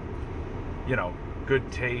 you know,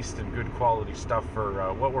 good taste and good quality stuff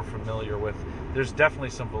for what we're familiar with. There's definitely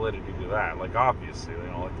some validity to that. Like, obviously,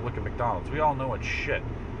 you know, like look at McDonald's. We all know it's shit,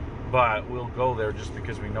 but we'll go there just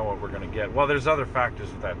because we know what we're going to get. Well, there's other factors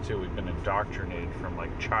with that too. We've been indoctrinated from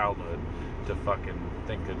like childhood to fucking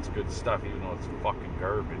think it's good stuff, even though it's fucking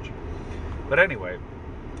garbage. But anyway,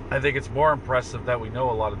 I think it's more impressive that we know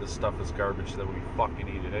a lot of this stuff is garbage than we fucking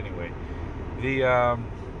eat it anyway.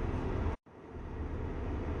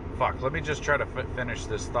 Fuck, let me just try to finish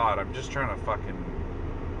this thought. I'm just trying to fucking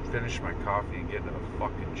finish my coffee and get into the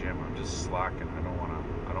fucking gym. I'm just slacking. I don't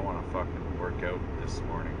want to fucking work out this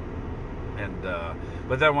morning. And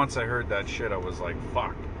but then once I heard that shit, I was like,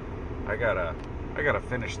 fuck, I gotta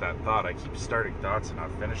finish that thought. I keep starting thoughts and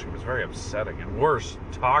not finishing. It was very upsetting, and worse,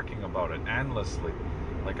 talking about it endlessly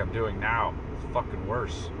like I'm doing now. It's fucking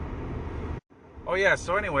worse. Oh yeah,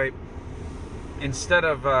 so anyway, instead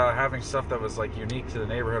of having stuff that was like unique to the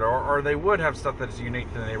neighborhood, or they would have stuff that is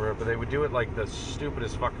unique to the neighborhood, but they would do it like the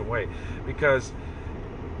stupidest fucking way. Because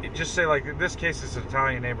just say, like, in this case it's an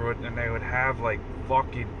Italian neighborhood, and they would have like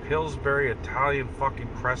fucking Pillsbury Italian fucking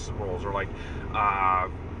crescent rolls, or like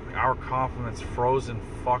our compliments frozen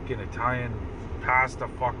fucking Italian pasta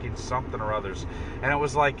fucking something or others. And it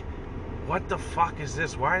was like, what the fuck is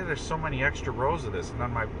this? Why are there so many extra rows of this? And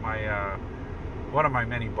then my one of my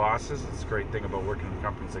many bosses, it's a great thing about working in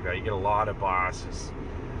companies like that, you get a lot of bosses.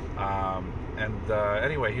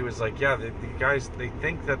 Anyway, he was like, yeah, the guys, they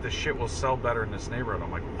think that the shit will sell better in this neighborhood.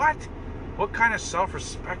 I'm like, what? What kind of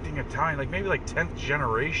self-respecting Italian, like maybe like 10th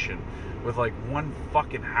generation with like one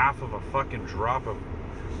fucking half of a fucking drop of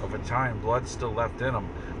Italian blood still left in them,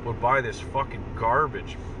 would buy this fucking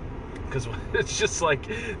garbage? Because it's just like,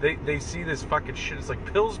 they see this fucking shit. It's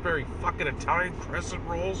like Pillsbury fucking Italian crescent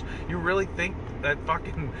rolls. You really think that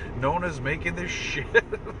fucking Nona's making this shit?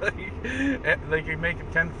 They can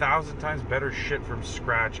make 10,000 times better shit from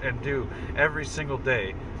scratch and do every single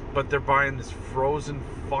day. But they're buying this frozen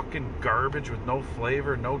fucking garbage with no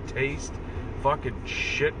flavor, no taste, fucking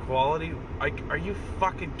shit quality. Like, are you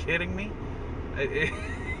fucking kidding me?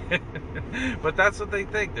 But that's what they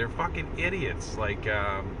think. They're fucking idiots. Like,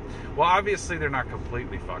 well, obviously they're not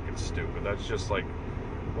completely fucking stupid. That's just like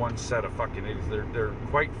one set of fucking idiots. They're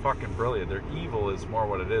quite fucking brilliant. Their evil is more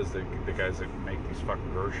what it is. The guys that make these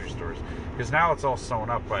fucking grocery stores. Because now it's all sewn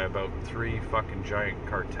up by about 3 fucking giant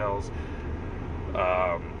cartels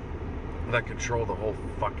that control the whole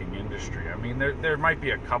fucking industry. I mean, there might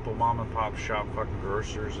be a couple mom and pop shop fucking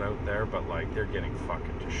grocers out there, but like, they're getting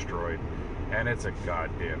fucking destroyed. And it's a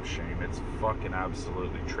goddamn shame. It's fucking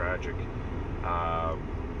absolutely tragic.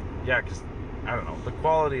 Yeah, because, I don't know, the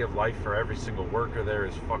quality of life for every single worker there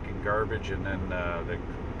is fucking garbage, and then the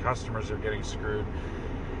customers are getting screwed.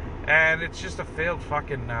 And it's just a failed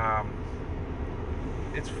fucking...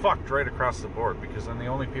 it's fucked right across the board, because then the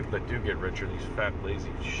only people that do get rich are these fat,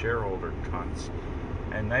 lazy shareholder cunts.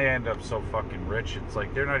 And they end up so fucking rich, it's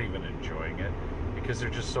like they're not even enjoying it, because they're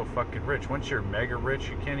just so fucking rich. Once you're mega rich,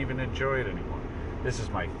 you can't even enjoy it anymore. This is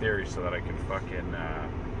my theory, so that I can fucking...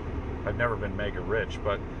 I've never been mega rich,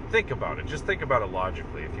 but think about it. Just think about it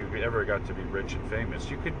logically. If you ever got to be rich and famous,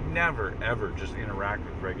 you could never, ever just interact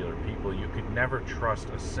with regular people. You could never trust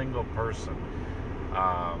a single person,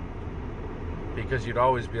 because you'd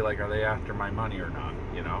always be like, are they after my money or not?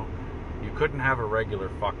 You know? You couldn't have a regular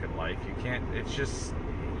fucking life. You can't... It's just...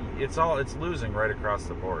 It's losing right across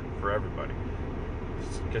the board for everybody.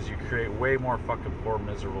 Because you create way more fucking poor,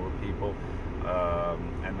 miserable people,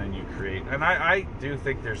 and then you create... And I do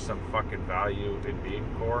think there's some fucking value in being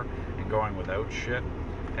poor and going without shit,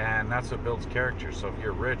 and that's what builds character. So if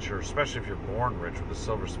you're rich, or especially if you're born rich with a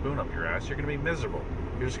silver spoon up your ass, you're going to be miserable.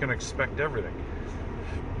 You're just going to expect everything.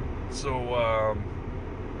 So,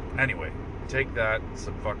 anyway, take that,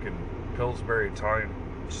 some fucking Pillsbury Italian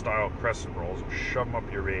style crescent rolls, shove them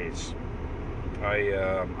up your ass.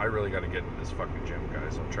 I really got to get into this fucking gym,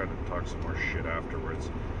 guys. I'll try to talk some more shit afterwards,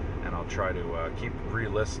 and I'll try to keep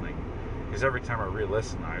re-listening, because every time I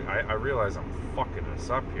re-listen, I realize I'm fucking this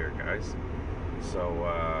up here, guys. So,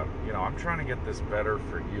 you know, I'm trying to get this better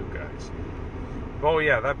for you guys. Oh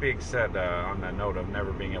yeah, that being said, on that note of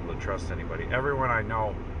never being able to trust anybody, everyone I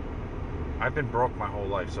know, I've been broke my whole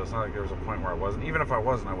life, so it's not like there was a point where I wasn't. Even if I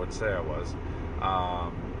wasn't, I would say I was.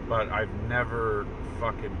 But I've never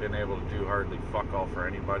fucking been able to do hardly fuck all for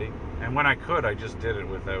anybody. And when I could, I just did it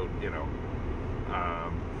without, you know.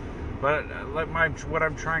 But what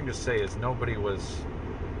I'm trying to say is nobody was,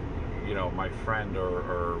 you know, my friend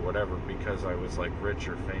or whatever because I was like rich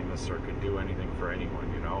or famous or could do anything for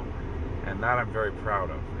anyone, you know. And that I'm very proud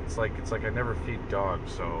of. It's like I never feed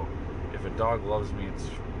dogs, so if a dog loves me, it's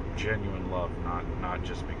genuine love, not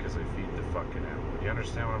just because I feed the fucking animal. You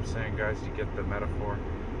understand what I'm saying, guys? You get the metaphor?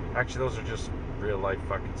 Actually, those are just real life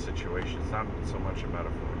fucking situations, not so much a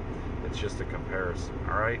metaphor. It's just a comparison,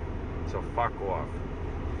 alright? So fuck off.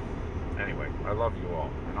 Anyway, I love you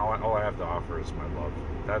all, and all I have to offer is my love.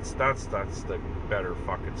 That's the better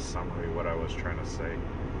fucking summary of what I was trying to say.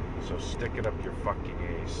 So stick it up your fucking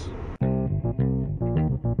ace.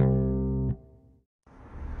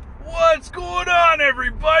 What's going on,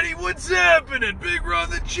 everybody? What's happening? Big Ron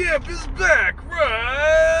the Champ is back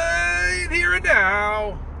right here and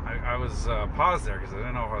now. I was paused there because I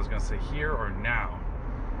didn't know if I was going to say here or now.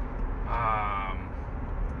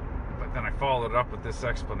 But then I followed it up with this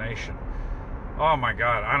explanation. Oh my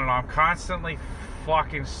god, I don't know. I'm constantly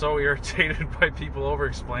fucking so irritated by people over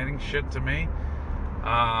explaining shit to me.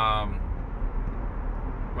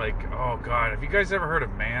 Like, oh god, have you guys ever heard of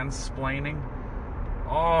mansplaining?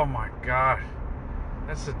 Oh my god,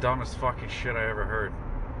 that's the dumbest fucking shit I ever heard.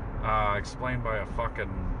 Explained by a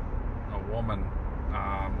woman.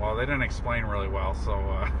 Well, they didn't explain really well,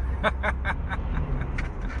 so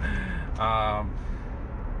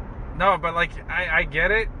no, but like I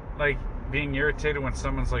get it, like being irritated when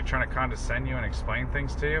someone's like trying to condescend you and explain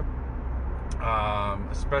things to you,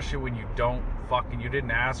 especially when you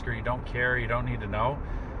didn't ask, or you don't care, you don't need to know.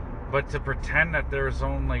 But to pretend that there's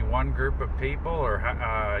only one group of people, or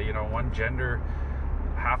one gender,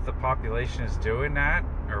 half the population is doing that,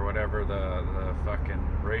 or whatever the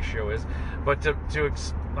fucking ratio is. But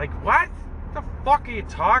like, what the fuck are you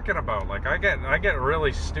talking about? Like, I get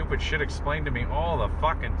really stupid shit explained to me all the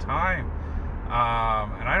fucking time,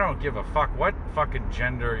 and I don't give a fuck what fucking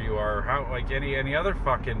gender you are, how, like, any other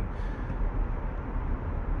fucking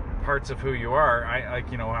parts of who you are. I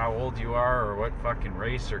like, how old you are, or what fucking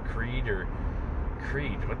race, or creed.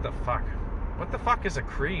 What the fuck is a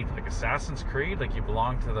creed? Like Assassin's Creed? Like you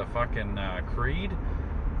belong to the fucking Creed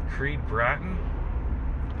Bratton?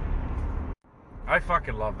 I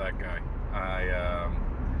fucking love that guy.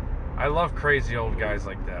 I love crazy old guys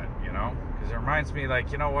like that, because it reminds me,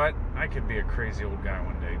 like, you know what, I could be a crazy old guy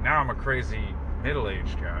one day. Now I'm a crazy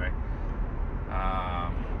middle-aged guy.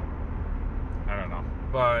 I don't know,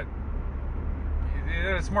 but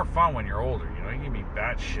it's more fun when you're older. You can be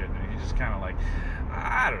batshit, and you just kind of like,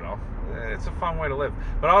 I don't know. It's a fun way to live.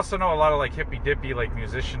 But I also know a lot of like hippy dippy, like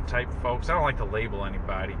musician type folks. I don't like to label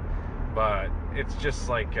anybody, but it's just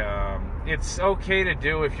like it's okay to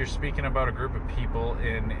do if you're speaking about a group of people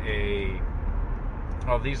in a.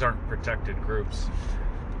 Well, these aren't protected groups.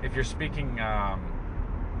 If you're speaking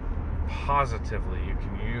positively, you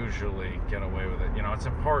can usually get away with it. It's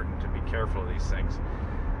important to be careful of these things.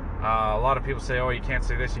 A lot of people say, oh, you can't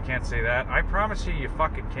say this, you can't say that. I promise you, you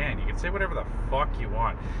fucking can. You can say whatever the fuck you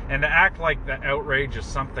want. And to act like the outrage is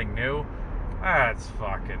something new, that's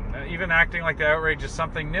fucking... Even acting like the outrage is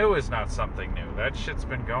something new is not something new. That shit's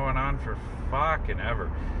been going on for fucking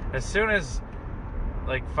ever. As soon as,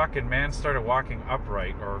 like, fucking man started walking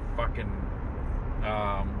upright, or fucking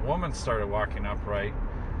woman started walking upright,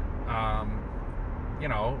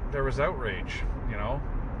 there was outrage,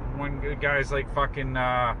 When guys like fucking...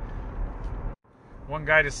 one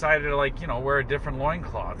guy decided to, like, wear a different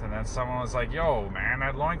loincloth, and then someone was like, yo, man,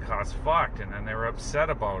 that loincloth's fucked, and then they were upset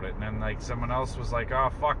about it, and then, like, someone else was like, oh,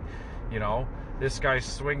 fuck, this guy's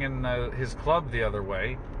swinging his club the other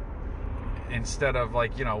way, instead of,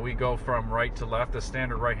 like, we go from right to left, the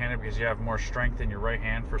standard right-handed, because you have more strength in your right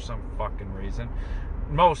hand for some fucking reason.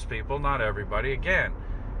 Most people, not everybody. Again,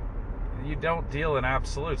 you don't deal in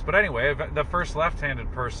absolutes. But anyway, the first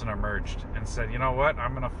left-handed person emerged and said, you know what,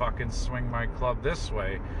 I'm gonna fucking swing my club this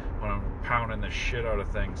way when I'm pounding the shit out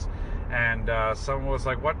of things. And someone was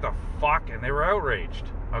like, what the fuck? And they were outraged.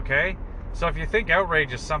 Okay, so if you think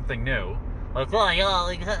outrage is something new, like, oh,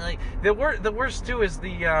 like the worst too is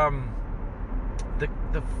the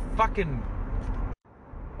fucking,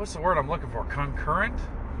 what's the word I'm looking for, concurrent,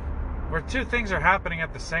 where two things are happening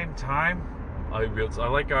at the same time. I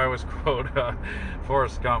like how I always quote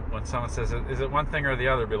Forrest Gump when someone says, is it one thing or the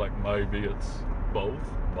other? Be like, maybe it's both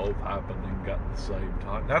happening at the same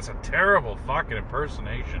time. That's a terrible fucking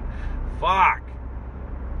impersonation. Fuck.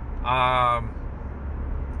 I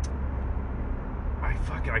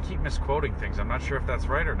keep misquoting things. I'm not sure if that's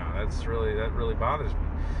right or not. That really bothers me.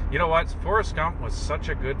 You know what? Forrest Gump was such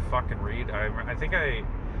a good fucking read. I think I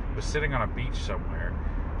was sitting on a beach somewhere.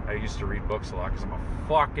 I used to read books a lot because I'm a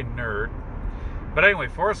fucking nerd. But anyway,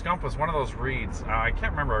 Forrest Gump was one of those reads. I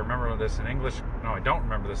can't remember. I remember this in English. No, I don't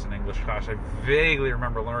remember this in English class. I vaguely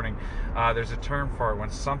remember learning. There's a term for it when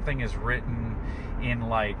something is written in,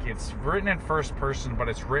 like, it's written in first person, but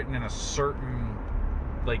it's written in a certain,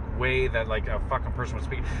 like, way that, like, a fucking person would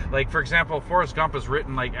speak. Like, for example, Forrest Gump is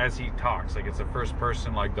written, like, as he talks. Like, it's a first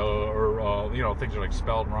person, like, things are, like,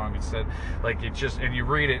 spelled wrong instead. Like, it just, and you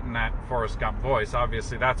read it in that Forrest Gump voice.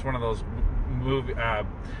 Obviously, that's one of those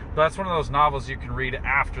that's one of those novels you can read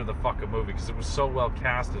after the fucking movie, because it was so well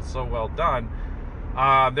casted, so well done.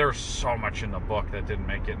 There's so much in the book that didn't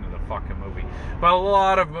make it into the fucking movie. But a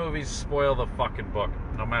lot of movies spoil the fucking book,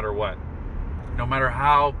 no matter what. No matter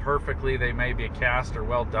how perfectly they may be cast or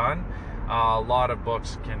well done, a lot of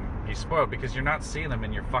books can be spoiled because you're not seeing them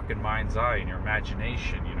in your fucking mind's eye, in your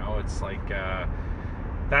imagination, It's like,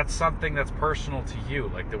 that's something that's personal to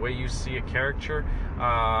you. Like, the way you see a character,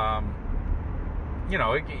 you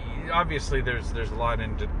know, obviously there's a lot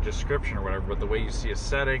in description or whatever, but the way you see a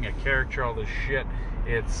setting, a character, all this shit,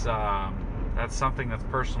 it's that's something that's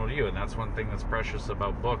personal to you, and that's one thing that's precious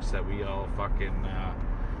about books that we all fucking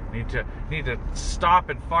need to stop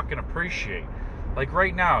and fucking appreciate. Like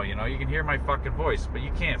right now, you know, you can hear my fucking voice, but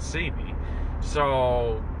you can't see me.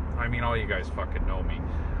 So, I mean, all you guys fucking know me.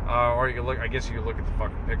 Or you can look, I guess you can look at the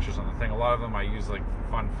fucking pictures on the thing. A lot of them I use like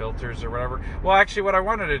fun filters or whatever. Well, actually what I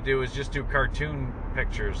wanted to do is just do cartoon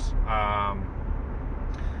pictures. I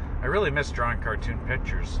really miss drawing cartoon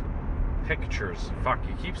pictures. Fuck,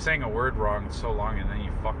 you keep saying a word wrong so long and then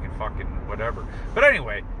you fucking whatever. But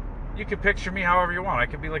anyway, you can picture me however you want. I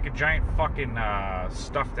could be like a giant fucking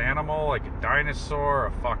stuffed animal, like a dinosaur,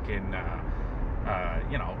 a fucking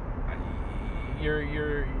you know,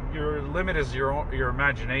 your limit is your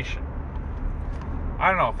imagination. I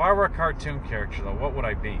don't know, if I were a cartoon character though, what would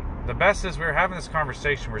I be? The best is we were having this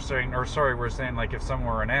conversation, we're saying like if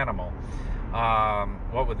someone were an animal,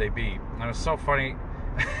 what would they be? And it was so funny.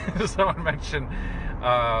 Someone mentioned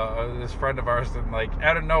this friend of ours, and like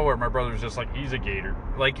out of nowhere my brother was just like, he's a gator,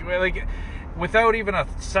 like without even a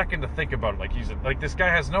second to think about it. Like this guy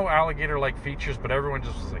has no alligator like features, but everyone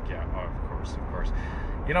just was like, yeah, oh, of course.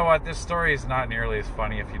 You know what, this story is not nearly as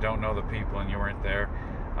funny if you don't know the people and you weren't there.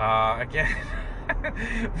 Again,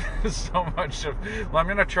 so much of, well, I'm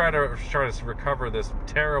gonna try to recover this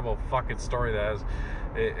terrible fucking story that has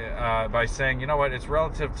by saying, you know what, it's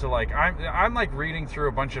relative to, like, I'm like reading through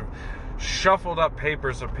a bunch of shuffled up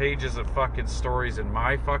pages of fucking stories in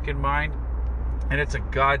my fucking mind, and it's a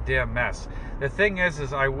goddamn mess. The thing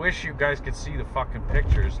is I wish you guys could see the fucking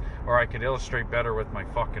pictures, or I could illustrate better with my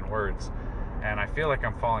fucking words, and I feel like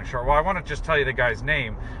I'm falling short. Well, I want to just tell you the guy's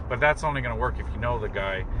name, but that's only going to work if you know the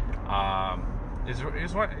guy. He's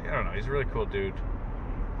what, I don't know, he's a really cool dude,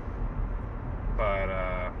 but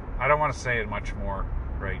I don't want to say it much more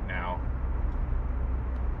right now.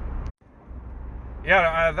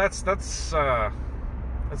 Yeah, that's a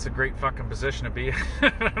great fucking position to be in.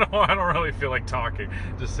 I don't really feel like talking.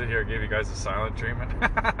 Just sit here and give you guys a silent treatment.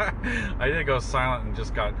 I did go silent and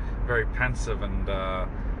just got very pensive, and I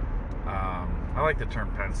like the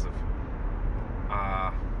term pensive.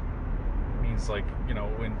 It means, like, you know,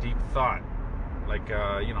 in deep thought. Like,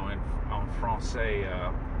 you know, en français,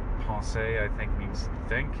 penser, I think, means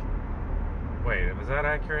think. Wait, is that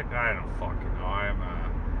accurate? I don't fucking know.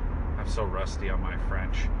 I'm so rusty on my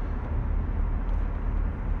French.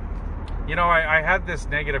 You know, I had this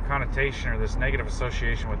negative connotation or this negative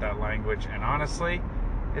association with that language, and honestly,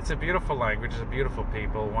 it's a beautiful language, it's a beautiful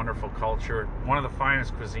people, wonderful culture, one of the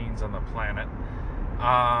finest cuisines on the planet,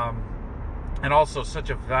 and also such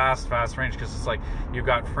a vast range, because it's like, you've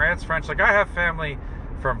got French, like I have family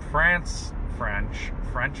from France, French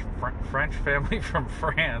family from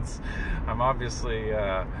France. I'm obviously,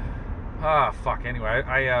 anyway,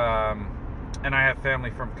 and I have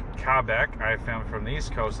family from Quebec, I have family from the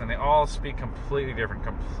East Coast, and they all speak completely different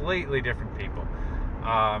people.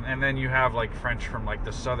 And then you have like French from like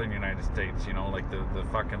the southern United States, you know, like the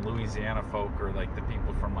fucking Louisiana folk, or like the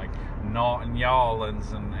people from like New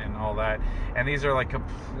Orleans and all that. And these are like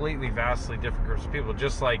completely vastly different groups of people.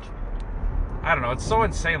 Just like, I don't know, it's so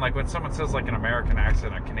insane. Like when someone says like an American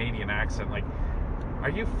accent, a Canadian accent, like,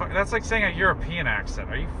 that's like saying a European accent.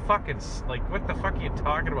 Are you fucking, like, what the fuck are you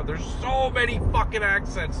talking about? There's so many fucking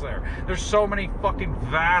accents there. There's so many fucking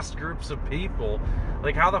vast groups of people.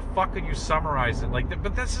 Like, how the fuck could you summarize it? Like,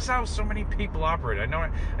 but this is how so many people operate. I know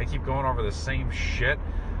I keep going over the same shit,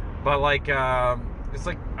 but like, it's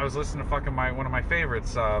like, I was listening to fucking one of my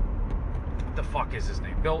favorites, what the fuck is his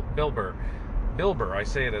name? Bill Burr. I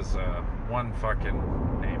say it as one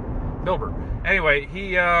fucking name. Bill Burr. Anyway,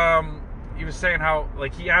 he was saying how,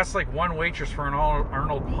 like, he asked like one waitress for an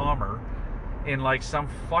Arnold Palmer in like some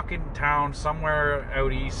fucking town somewhere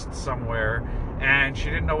out east somewhere, and she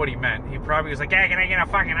didn't know what he meant. He probably was like, "Hey, can I get a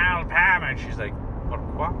fucking Arnold Palmer?" And she's like, "What?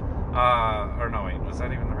 Or no, wait, was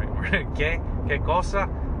that even the right word? Que cosa?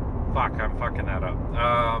 Fuck, I'm fucking that up.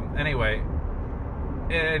 Anyway,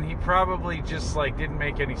 and he probably just like didn't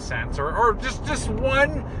make any sense, or just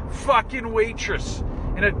one fucking waitress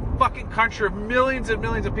in a fucking country of millions and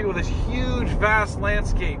millions of people, this huge vast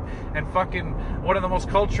landscape, and fucking one of the most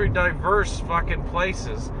culturally diverse fucking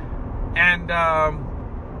places. And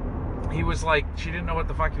he was like, she didn't know what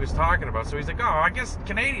the fuck he was talking about, so he's like, oh, I guess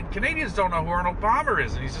Canadians don't know who Arnold Palmer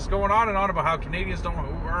is. And he's just going on and on about how Canadians don't know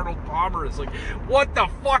who Arnold Palmer is. Like, what the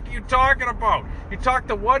fuck are you talking about? You talked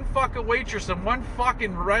to one fucking waitress in one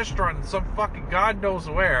fucking restaurant in some fucking God knows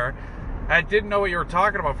where, I didn't know what you were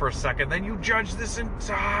talking about for a second. Then you judge this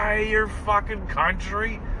entire fucking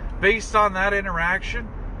country based on that interaction.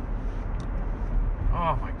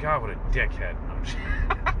 Oh my god, what a dickhead.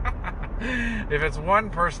 If it's one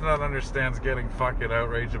person that understands getting fucking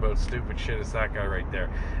outraged about stupid shit, it's that guy right there.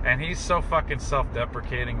 And he's so fucking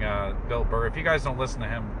self-deprecating, Bill Burr. If you guys don't listen to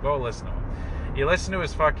him, go listen to him. You listen to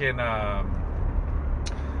his fucking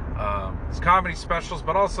his comedy specials,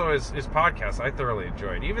 but also his podcast. I thoroughly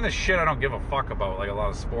enjoy it. Even the shit I don't give a fuck about, like a lot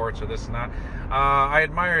of sports or this and that. I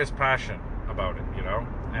admire his passion about it, you know,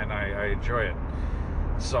 and I enjoy it.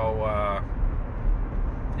 So,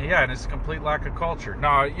 yeah, and it's a complete lack of culture.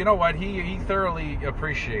 No, you know what? He thoroughly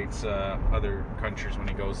appreciates other countries when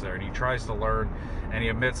he goes there, and he tries to learn, and he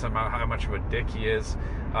admits how much of a dick he is.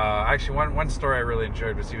 Actually, one story I really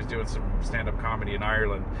enjoyed was he was doing some stand-up comedy in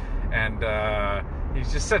Ireland, and he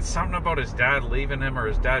just said something about his dad leaving him or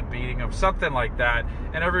his dad beating him, something like that,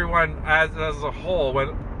 and everyone as a whole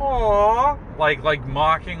went, "Aww," like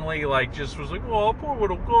mockingly, like just was like, "Oh, poor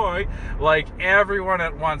little guy." Like everyone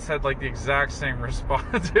at once had like the exact same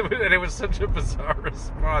response, and it was such a bizarre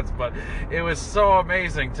response, but it was so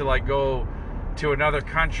amazing to like go to another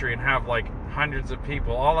country and have like hundreds of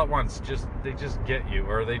people all at once they just get you,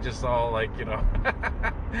 or they just all like, you know.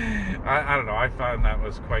 I don't know, I found that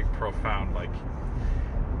was quite profound. Like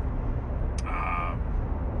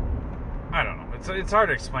I don't know. It's hard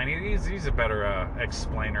to explain. He's a better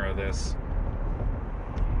explainer of this.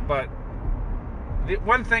 But the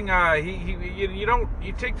one thing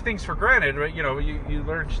you take things for granted, right? You know, you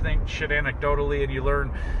learn shit anecdotally, and you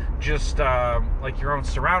learn just like your own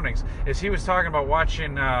surroundings. As he was talking about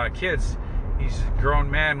watching kids, he's a grown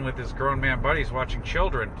man with his grown man buddies watching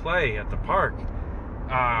children play at the park.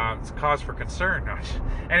 It's a cause for concern.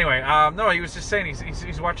 Anyway, no, he was just saying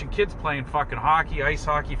he's watching kids playing fucking hockey, ice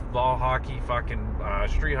hockey, ball hockey, fucking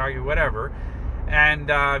street hockey, whatever.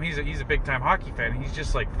 And he's a big time hockey fan. And he's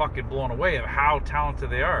just like fucking blown away at how talented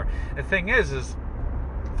they are. The thing is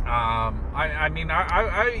I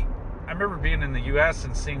remember being in the U.S.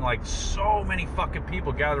 and seeing like so many fucking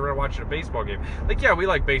people gathered around watching a baseball game. Like, yeah, we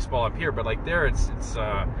like baseball up here, but like there, it's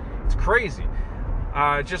crazy.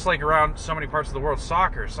 Just like around so many parts of the world,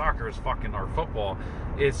 soccer is fucking, or football,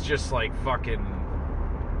 it's just like fucking,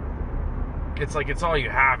 it's like it's all you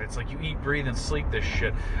have. It's like you eat, breathe, and sleep this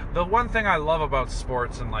shit. The one thing I love about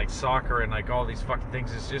sports and like soccer and like all these fucking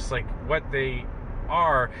things is just like what they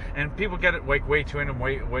are, and people get it like way too in and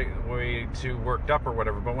way too worked up or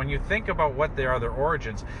whatever. But when you think about what they are, their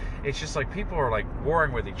origins, it's just like people are like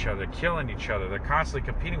warring with each other, killing each other. They're constantly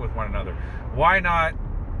competing with one another. Why not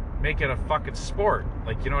make it a fucking sport?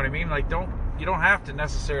 Like, you know what I mean? Like, you don't have to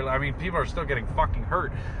necessarily, I mean, people are still getting fucking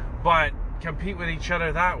hurt, but compete with each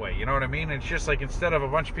other that way, you know what I mean? It's just like, instead of a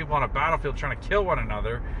bunch of people on a battlefield trying to kill one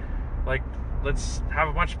another, like, let's have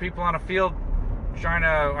a bunch of people on a field trying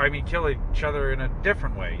to, kill each other in a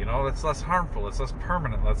different way, you know? It's less harmful, it's less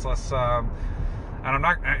permanent, it's less, and I'm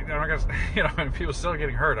not gonna, you know, people still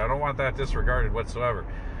getting hurt. I don't want that disregarded whatsoever.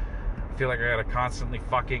 I feel like I gotta constantly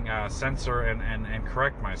fucking censor and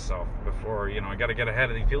correct myself before, you know, I gotta get ahead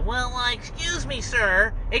of these people. Well, excuse me,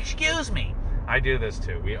 sir. Excuse me. I do this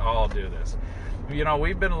too. We all do this. You know,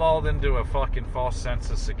 we've been lulled into a fucking false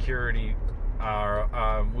sense of security.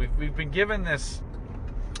 We've been given this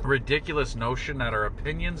ridiculous notion that our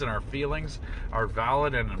opinions and our feelings are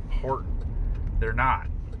valid and important. They're not.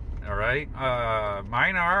 All right,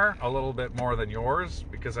 mine are a little bit more than yours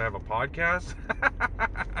because I have a podcast.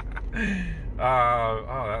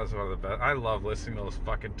 That was one of the best. I love listening to those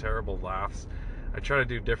fucking terrible laughs. I try to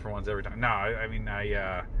do different ones every time. No,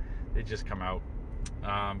 they just come out.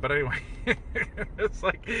 But anyway, it's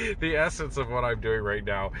like the essence of what I'm doing right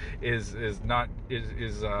now is it's not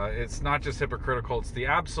just hypocritical. It's the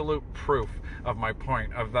absolute proof of my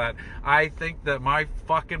point of that. I think that my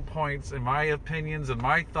fucking points and my opinions and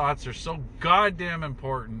my thoughts are so goddamn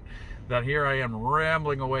important that here I am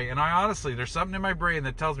rambling away. And I honestly, there's something in my brain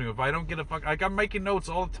that tells me if I don't get like, I'm making notes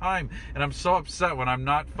all the time, and I'm so upset when I'm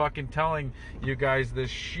not fucking telling you guys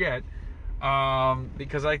this shit.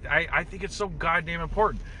 Because I think it's so goddamn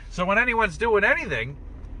important. So when anyone's doing anything,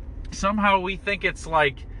 somehow we think it's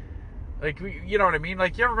like you know what I mean?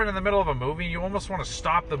 Like, you ever been in the middle of a movie and you almost want to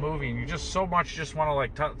stop the movie, and you just so much just want to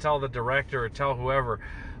like tell the director or tell whoever,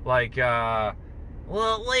 like,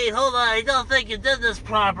 well, wait, hold on, I don't think you did this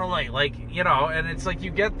properly. Like, you know, and it's like,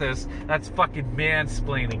 you get this, that's fucking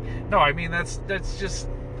mansplaining. No, I mean, that's just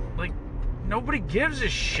like, nobody gives a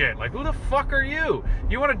shit. Like, who the fuck are you?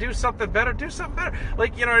 You want to do something better? Do something better.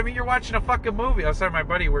 Like, you know what I mean? You're watching a fucking movie. I was saying, my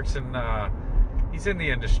buddy works in, he's in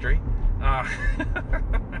the industry.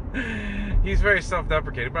 He's very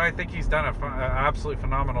self-deprecating, but I think he's done an absolutely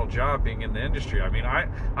phenomenal job being in the industry. I mean, I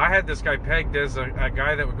had this guy pegged as a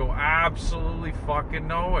guy that would go absolutely fucking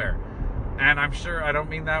nowhere. And I'm sure I don't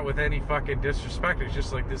mean that with any fucking disrespect. It's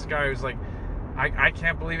just like this guy who's like, I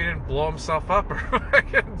can't believe he didn't blow himself up or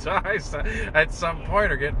fucking dies at some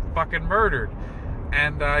point or get fucking murdered.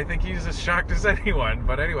 And I think he's as shocked as anyone.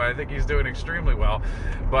 But anyway, I think he's doing extremely well.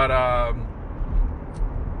 But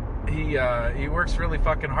he works really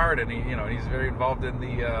fucking hard, and he's very involved in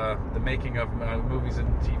the making of movies and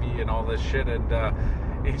TV and all this shit. And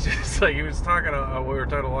he's just like, he was talking. We were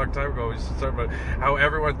talking a long time ago. He was talking about how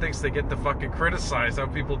everyone thinks they get to fucking criticize how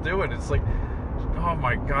people do it. It's like, oh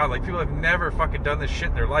my god, like people have never fucking done this shit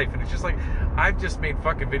in their life, and it's just like, I've just made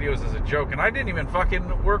fucking videos as a joke, and I didn't even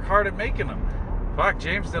fucking work hard at making them. Fuck,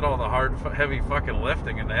 James did all the hard, heavy fucking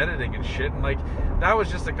lifting and editing and shit, and like, that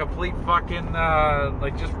was just a complete fucking,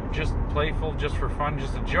 like, just playful, just for fun,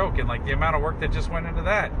 just a joke, and like, the amount of work that just went into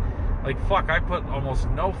that. Like, fuck, I put almost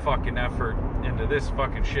no fucking effort into this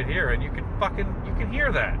fucking shit here, and you can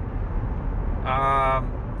hear that.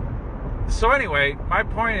 So anyway, my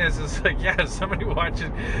point is like, yeah, somebody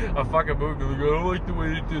watching a fucking movie, like, I don't like the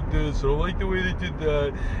way they did this, I don't like the way they did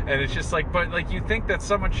that, and it's just like, but like, you think that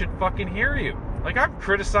someone should fucking hear you. Like, I'm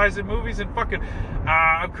criticizing movies and fucking,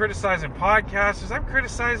 I'm criticizing podcasters, I'm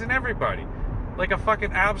criticizing everybody. Like a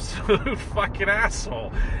fucking absolute fucking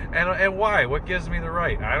asshole. And why? What gives me the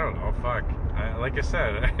right? I don't know, fuck. Like I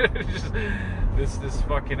said, just this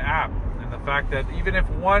fucking app. And the fact that even if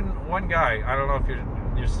one guy, I don't know if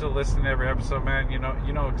you're still listening to every episode, man, you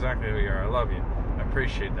know exactly who you are. I love you. I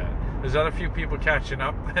appreciate that. There's other few people catching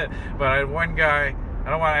up, but I had one guy.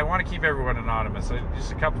 I want to keep everyone anonymous.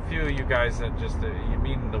 Just a few of you guys that just you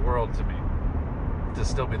mean the world to me, to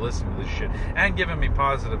still be listening to this shit and giving me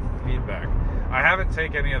positive feedback. I haven't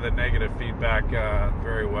taken any of the negative feedback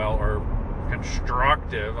very well, or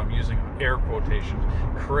constructive, I'm using air quotations,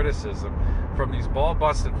 criticism from these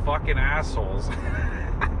ball-busted fucking assholes.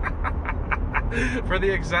 For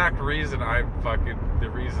the exact reason the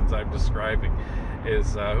reasons I'm describing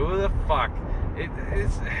is who the fuck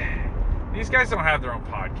it's. These guys don't have their own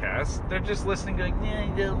podcast. They're just listening, going, yeah, I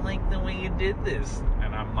don't like the way you did this.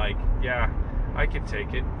 And I'm like, yeah, I can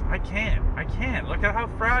take it. I can't. Look at how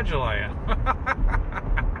fragile I am.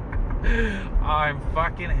 I'm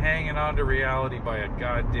fucking hanging on to reality by a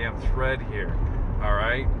goddamn thread here.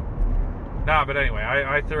 Alright? Nah, but anyway,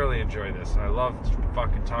 I thoroughly enjoy this. I love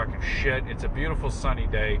fucking talking shit. It's a beautiful sunny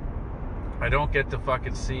day. I don't get to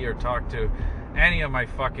fucking see or talk to any of my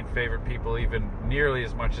fucking favorite people even nearly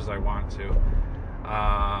as much as I want to.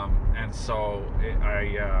 And so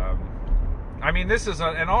I mean, this is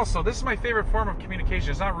my favorite form of communication.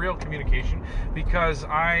 It's not real communication because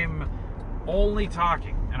I'm only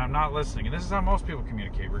talking and I'm not listening. And this is how most people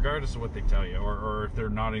communicate, regardless of what they tell you, or if they're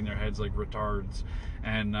nodding their heads like retards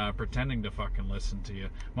and pretending to fucking listen to you.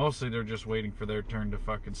 Mostly they're just waiting for their turn to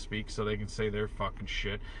fucking speak so they can say their fucking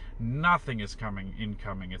shit. Nothing is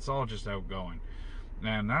incoming. It's all just outgoing.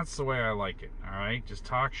 And that's the way I like it, alright? Just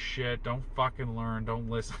talk shit. Don't fucking learn. Don't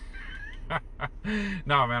listen.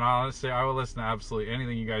 No, man, honestly, I will listen to absolutely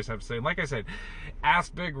anything you guys have to say. Like I said,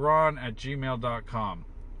 askbigron@gmail.com.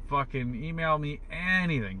 Fucking email me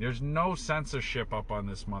anything. There's no censorship up on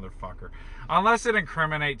this motherfucker. Unless it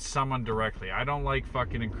incriminates someone directly. I don't like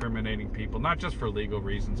fucking incriminating people. Not just for legal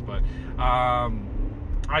reasons, but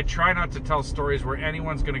I try not to tell stories where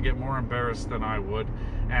anyone's going to get more embarrassed than I would.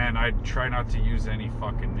 And I try not to use any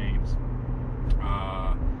fucking names.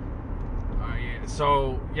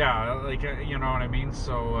 So, yeah, like, you know what I mean?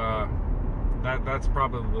 So, that's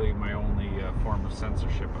probably my only form of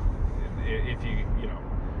censorship. If you know,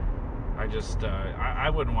 I just, I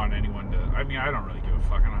wouldn't want anyone to, I mean, I don't really give a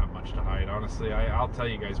fuck. I don't have much to hide, honestly. I'll tell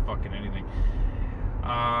you guys fucking anything.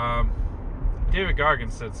 David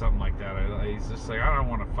Goggins said something like that. He's just like, I don't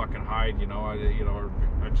want to fucking hide, or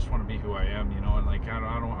I just want to be who I am, and like,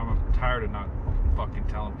 I'm tired of not fucking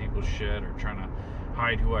telling people shit or trying to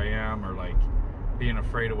hide who I am or like being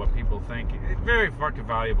afraid of what people think. Very fucking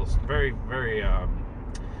valuable, very, very,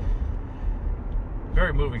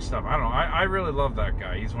 very moving stuff. I don't know. I really love that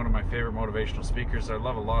guy. He's one of my favorite motivational speakers. I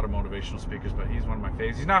love a lot of motivational speakers, but he's one of my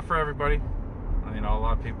favorites. He's not for everybody. A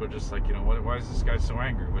lot of people are just like, why is this guy so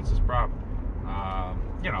angry? What's his problem?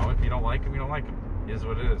 If you don't like him, you don't like him. It is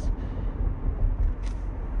what it is.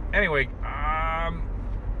 Anyway,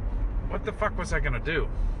 what the fuck was I gonna do?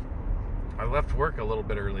 I left work a little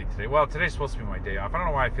bit early today. Well, today's supposed to be my day off. I don't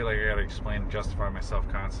know why I feel like I gotta explain and justify myself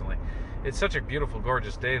constantly. It's such a beautiful,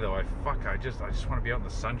 gorgeous day, though. I just want to be out in the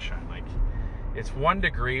sunshine. Like, it's 1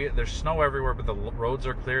 degree. There's snow everywhere, but the roads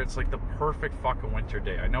are clear. It's like the perfect fucking winter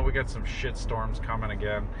day. I know we got some shit storms coming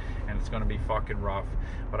again, and it's gonna be fucking rough.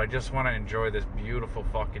 But I just want to enjoy this beautiful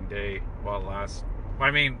fucking day while it lasts.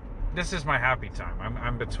 I mean, this is my happy time.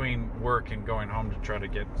 I'm between work and going home to try to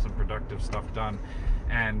get some productive stuff done,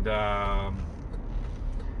 and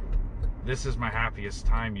this is my happiest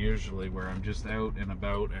time usually, where I'm just out and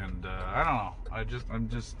about, and I don't know.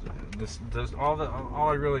 All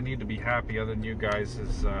I really need to be happy, other than you guys,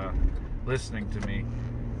 is listening to me,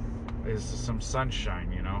 is some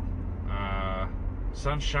sunshine. You know,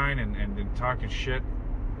 sunshine and talking shit.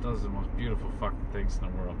 Those are the most beautiful fucking things in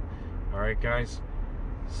the world. All right, guys.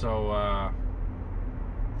 So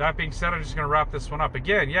that being said, I'm just gonna wrap this one up.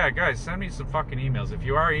 Again, yeah, guys, send me some fucking emails. If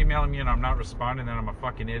you are emailing me and I'm not responding, then I'm a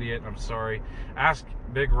fucking idiot. I'm sorry.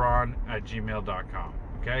 AskBigRon@gmail.com.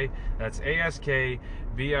 Okay, that's AskBigron.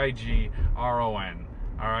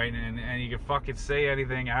 All right, and you can fucking say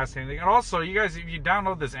anything, ask anything. And also, you guys, if you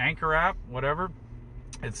download this Anchor app, whatever,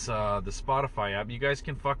 it's the Spotify app. You guys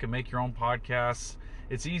can fucking make your own podcasts.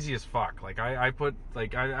 It's easy as fuck. Like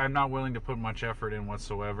I'm not willing to put much effort in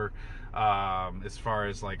whatsoever. As far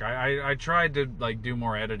as like I tried to like do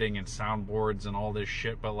more editing and soundboards and all this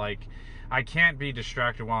shit, but like I can't be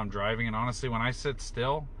distracted while I'm driving. And honestly, when I sit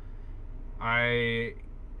still, you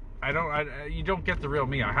don't get the real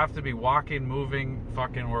me. I have to be walking, moving,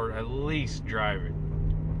 fucking, or at least driving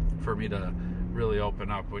for me to really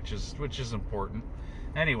open up, which is important.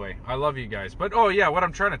 Anyway, I love you guys. But, oh yeah, what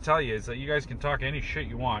I'm trying to tell you is that you guys can talk any shit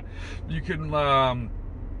you want. You can,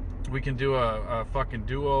 we can do a fucking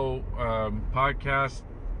duo podcast,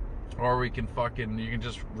 or you can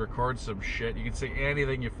just record some shit. You can say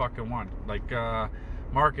anything you fucking want. Like,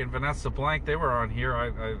 Mark and Vanessa Blank, they were on here.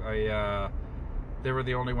 They were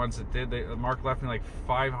the only ones that did. Mark left me like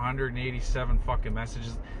 587 fucking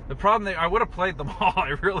messages. The problem, I would have played them all. I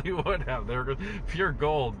really would have. They're pure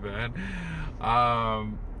gold, man.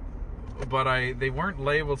 But they weren't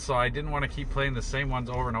labeled, so I didn't want to keep playing the same ones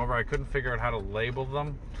over and over. I couldn't figure out how to label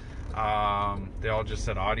them. They all just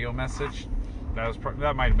said audio message.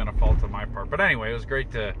 That might have been a fault on my part. But anyway, it was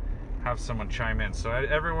great to have someone chime in. So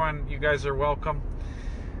everyone, you guys are welcome.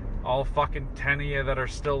 All fucking 10 of you that are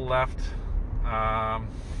still left.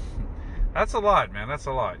 That's a lot, man. That's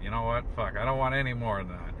a lot. You know what? Fuck. I don't want any more than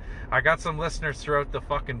that. I got some listeners throughout the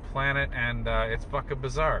fucking planet, and it's fucking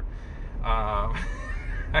bizarre.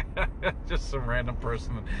 Just some random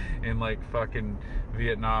person in like fucking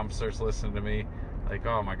Vietnam starts listening to me. Like,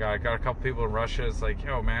 oh my god, I got a couple people in Russia. It's like,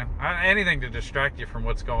 yo, man, anything to distract you from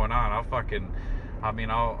what's going on. I'll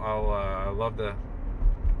love to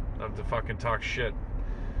fucking talk shit.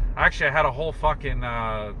 Actually, I had a whole fucking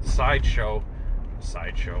show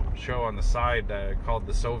on the side called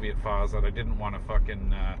The Soviet Files that I didn't want to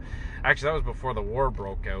fucking actually, that was before the war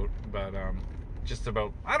broke out, but just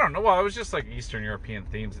about, I don't know, well, it was just like Eastern European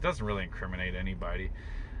themes. It doesn't really incriminate anybody.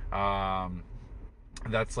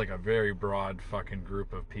 That's like a very broad fucking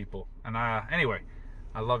group of people. And anyway,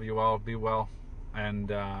 I love you all. Be well. And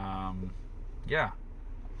yeah,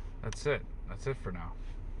 that's it for now.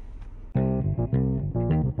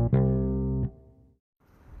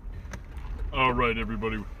 All right,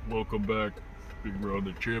 everybody, welcome back. Big Ron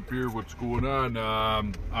the Champ here. What's going on?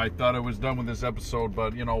 I thought I was done with this episode,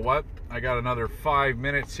 but you know what? I got another 5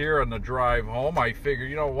 minutes here on the drive home. I figured,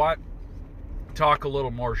 you know what? Talk a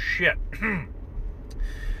little more shit.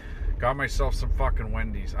 Got myself some fucking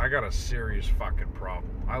Wendy's. I got a serious fucking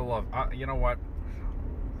problem. You know what?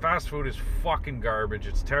 Fast food is fucking garbage.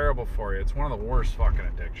 It's terrible for you. It's one of the worst fucking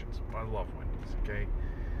addictions. I love Wendy's, okay?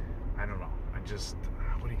 I don't know.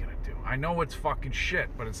 What are you gonna do? I know it's fucking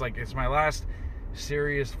shit, but it's like, it's my last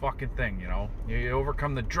serious fucking thing, you know? You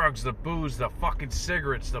overcome the drugs, the booze, the fucking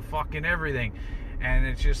cigarettes, the fucking everything, and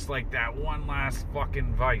it's just like that one last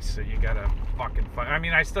fucking vice that you gotta fucking fight. I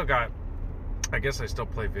mean, I guess I still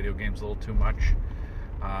play video games a little too much.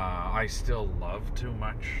 I still love too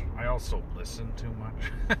much. I also listen too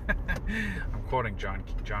much. I'm quoting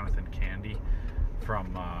Jonathan Candy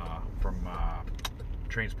from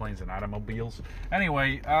Trains, Planes, and Automobiles.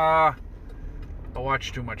 Anyway, I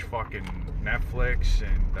watch too much fucking Netflix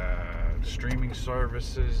and streaming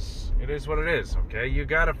services. It is what it is, okay? You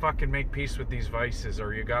gotta fucking make peace with these vices,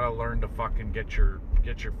 or you gotta learn to fucking get your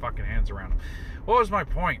fucking hands around them. What was my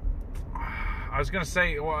point? I was gonna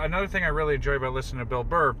say, well, another thing I really enjoy about listening to Bill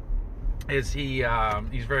Burr is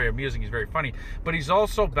he's very amusing, he's very funny, but he's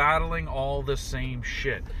also battling all the same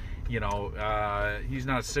shit. You know, he's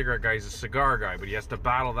not a cigarette guy, he's a cigar guy, but he has to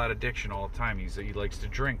battle that addiction all the time. He likes to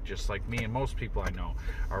drink, just like me and most people I know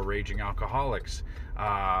are raging alcoholics.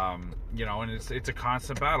 You know, and it's a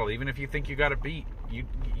constant battle. Even if you think you got it beat, you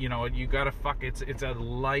know, you gotta it's a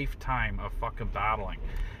lifetime of fucking battling.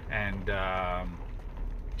 And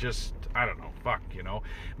just, I don't know, you know.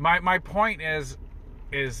 My point is,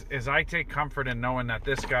 is I take comfort in knowing that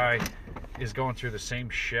this guy is going through the same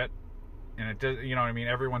shit, and it does, you know what I mean?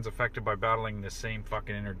 Everyone's affected by battling the same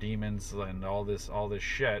fucking inner demons and all this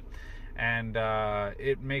shit, and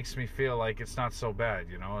it makes me feel like it's not so bad,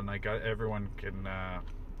 you know, and like everyone can,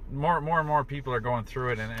 more and more people are going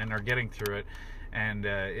through it and are getting through it. And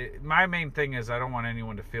my main thing is I don't want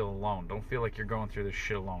anyone to feel alone. Don't feel like you're going through this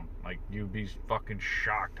shit alone. Like, you'd be fucking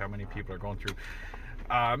shocked how many people are going through.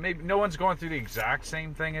 Maybe no one's going through the exact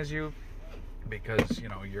same thing as you, because you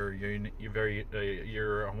know you're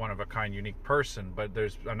a one of a kind, unique person. But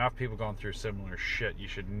there's enough people going through similar shit. You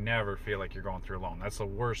should never feel like you're going through alone. That's the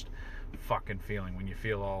worst fucking feeling, when you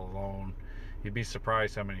feel all alone. You'd be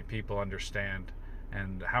surprised how many people understand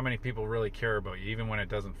and how many people really care about you, even when it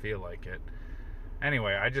doesn't feel like it.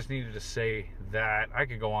 Anyway, I just needed to say that. I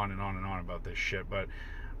could go on and on and on about this shit, but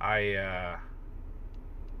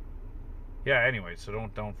yeah, anyway, so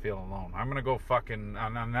don't feel alone. I'm gonna go fucking,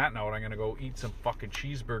 on that note, I'm gonna go eat some fucking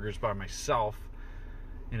cheeseburgers by myself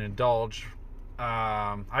and indulge.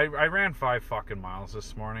 I ran 5 fucking miles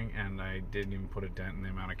this morning, and I didn't even put a dent in the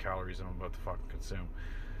amount of calories I'm about to fucking consume.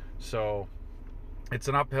 So it's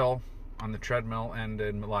an uphill on the treadmill and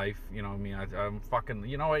in life, you know. I mean, I'm fucking,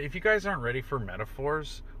 you know what, if you guys aren't ready for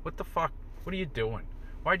metaphors, what the fuck, what are you doing?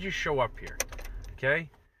 Why'd you show up here? Okay?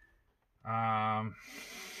 I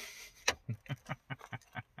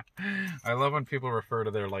love when people refer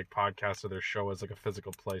to their like podcast or their show as like a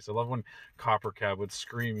physical place. I love when Copper Cab would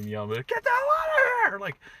scream and yell, "Get the hell out of here!"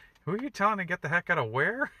 Like, who are you telling to get the heck out of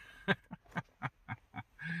where?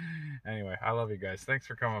 Anyway, I love you guys. Thanks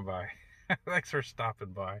for coming by. Thanks for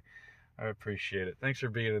stopping by. I appreciate it. Thanks for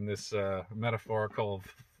being in this metaphorical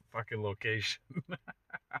fucking location.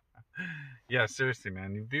 Yeah, seriously,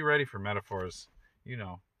 man. You be ready for metaphors. You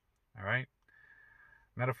know. All right?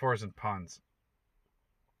 Metaphors and puns.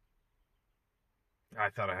 I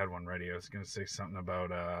thought I had one ready. I was going to say something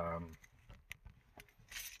about...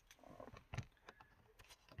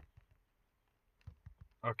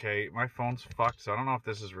 Okay, my phone's fucked, so I don't know if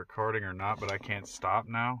this is recording or not, but I can't stop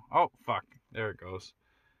now. Oh, fuck. There it goes.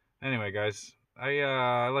 Anyway, guys,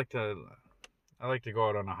 I like to go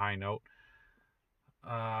out on a high note.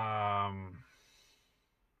 No,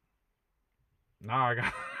 I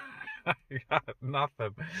got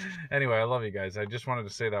nothing. Anyway, I love you guys. I just wanted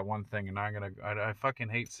to say that one thing, and I fucking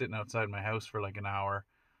hate sitting outside my house for like an hour.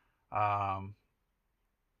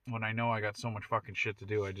 When I know I got so much fucking shit to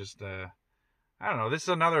do, I just I don't know. This is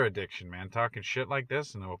another addiction, man. Talking shit like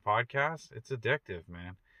this in a podcast, it's addictive,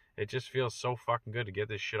 man. It just feels so fucking good to get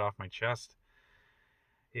this shit off my chest.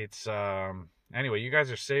 It's, anyway, you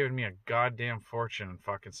guys are saving me a goddamn fortune in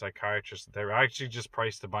fucking psychiatrists. I actually just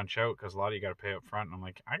priced a bunch out because a lot of you got to pay up front. And I'm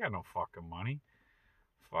like, I got no fucking money.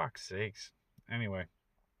 Fuck's sakes. Anyway,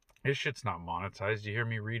 this shit's not monetized. You hear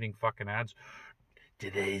me reading fucking ads?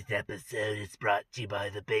 Today's episode is brought to you by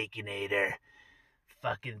the Baconator.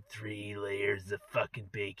 Fucking 3 layers of fucking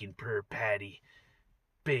bacon per patty.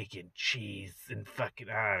 Bacon, cheese, and fucking...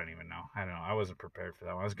 I don't even know. I don't know. I wasn't prepared for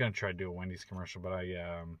that one. I was going to try to do a Wendy's commercial, but I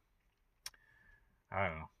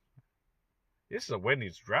don't know. This is a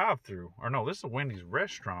Wendy's drive-thru. Or no, this is a Wendy's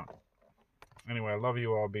restaurant. Anyway, I love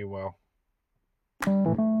you all. Be well.